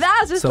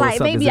 DeVal's just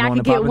like, maybe I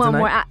could get one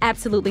more.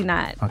 Absolutely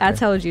not. Okay. I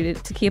told you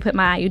to keep put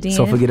my IUD in.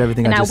 So forget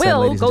everything I just said,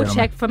 ladies and will gentlemen. go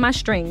check for my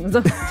strings.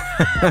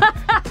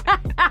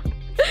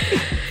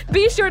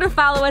 Be sure to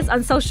follow us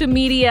on social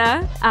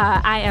media.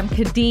 I am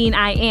Khadeen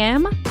I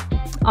Am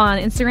on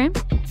Instagram.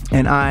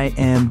 And I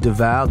am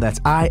DeVal. That's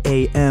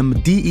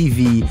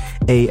IAMDEVALE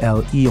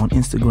on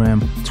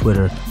Instagram,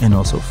 Twitter, and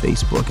also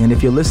Facebook. And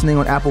if you're listening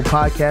on Apple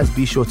Podcasts,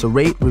 be sure to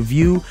rate,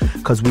 review,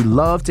 because we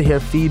love to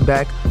hear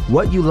feedback,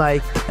 what you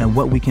like, and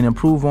what we can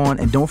improve on.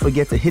 And don't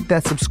forget to hit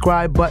that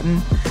subscribe button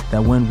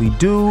that when we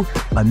do,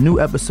 a new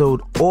episode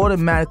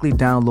automatically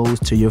downloads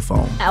to your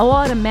phone.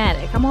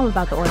 Automatic. I'm all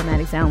about the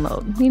automatic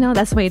download. You know,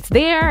 that's the way it's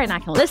there, and I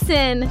can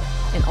listen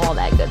and all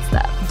that good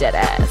stuff. Dead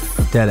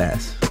ass. Dead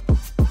ass.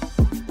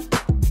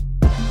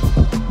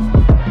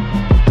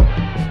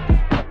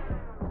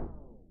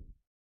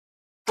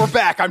 We're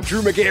back. I'm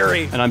Drew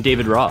McGarry. And I'm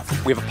David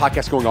Roth. We have a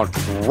podcast going on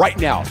right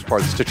now as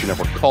part of the Stitcher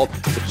Network called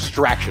The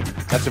Distraction.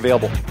 That's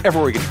available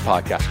everywhere you get your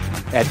podcast.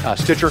 At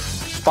Stitcher,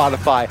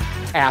 Spotify,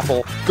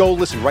 Apple. Go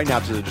listen right now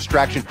to The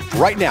Distraction.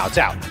 Right now, it's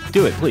out.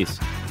 Do it, please.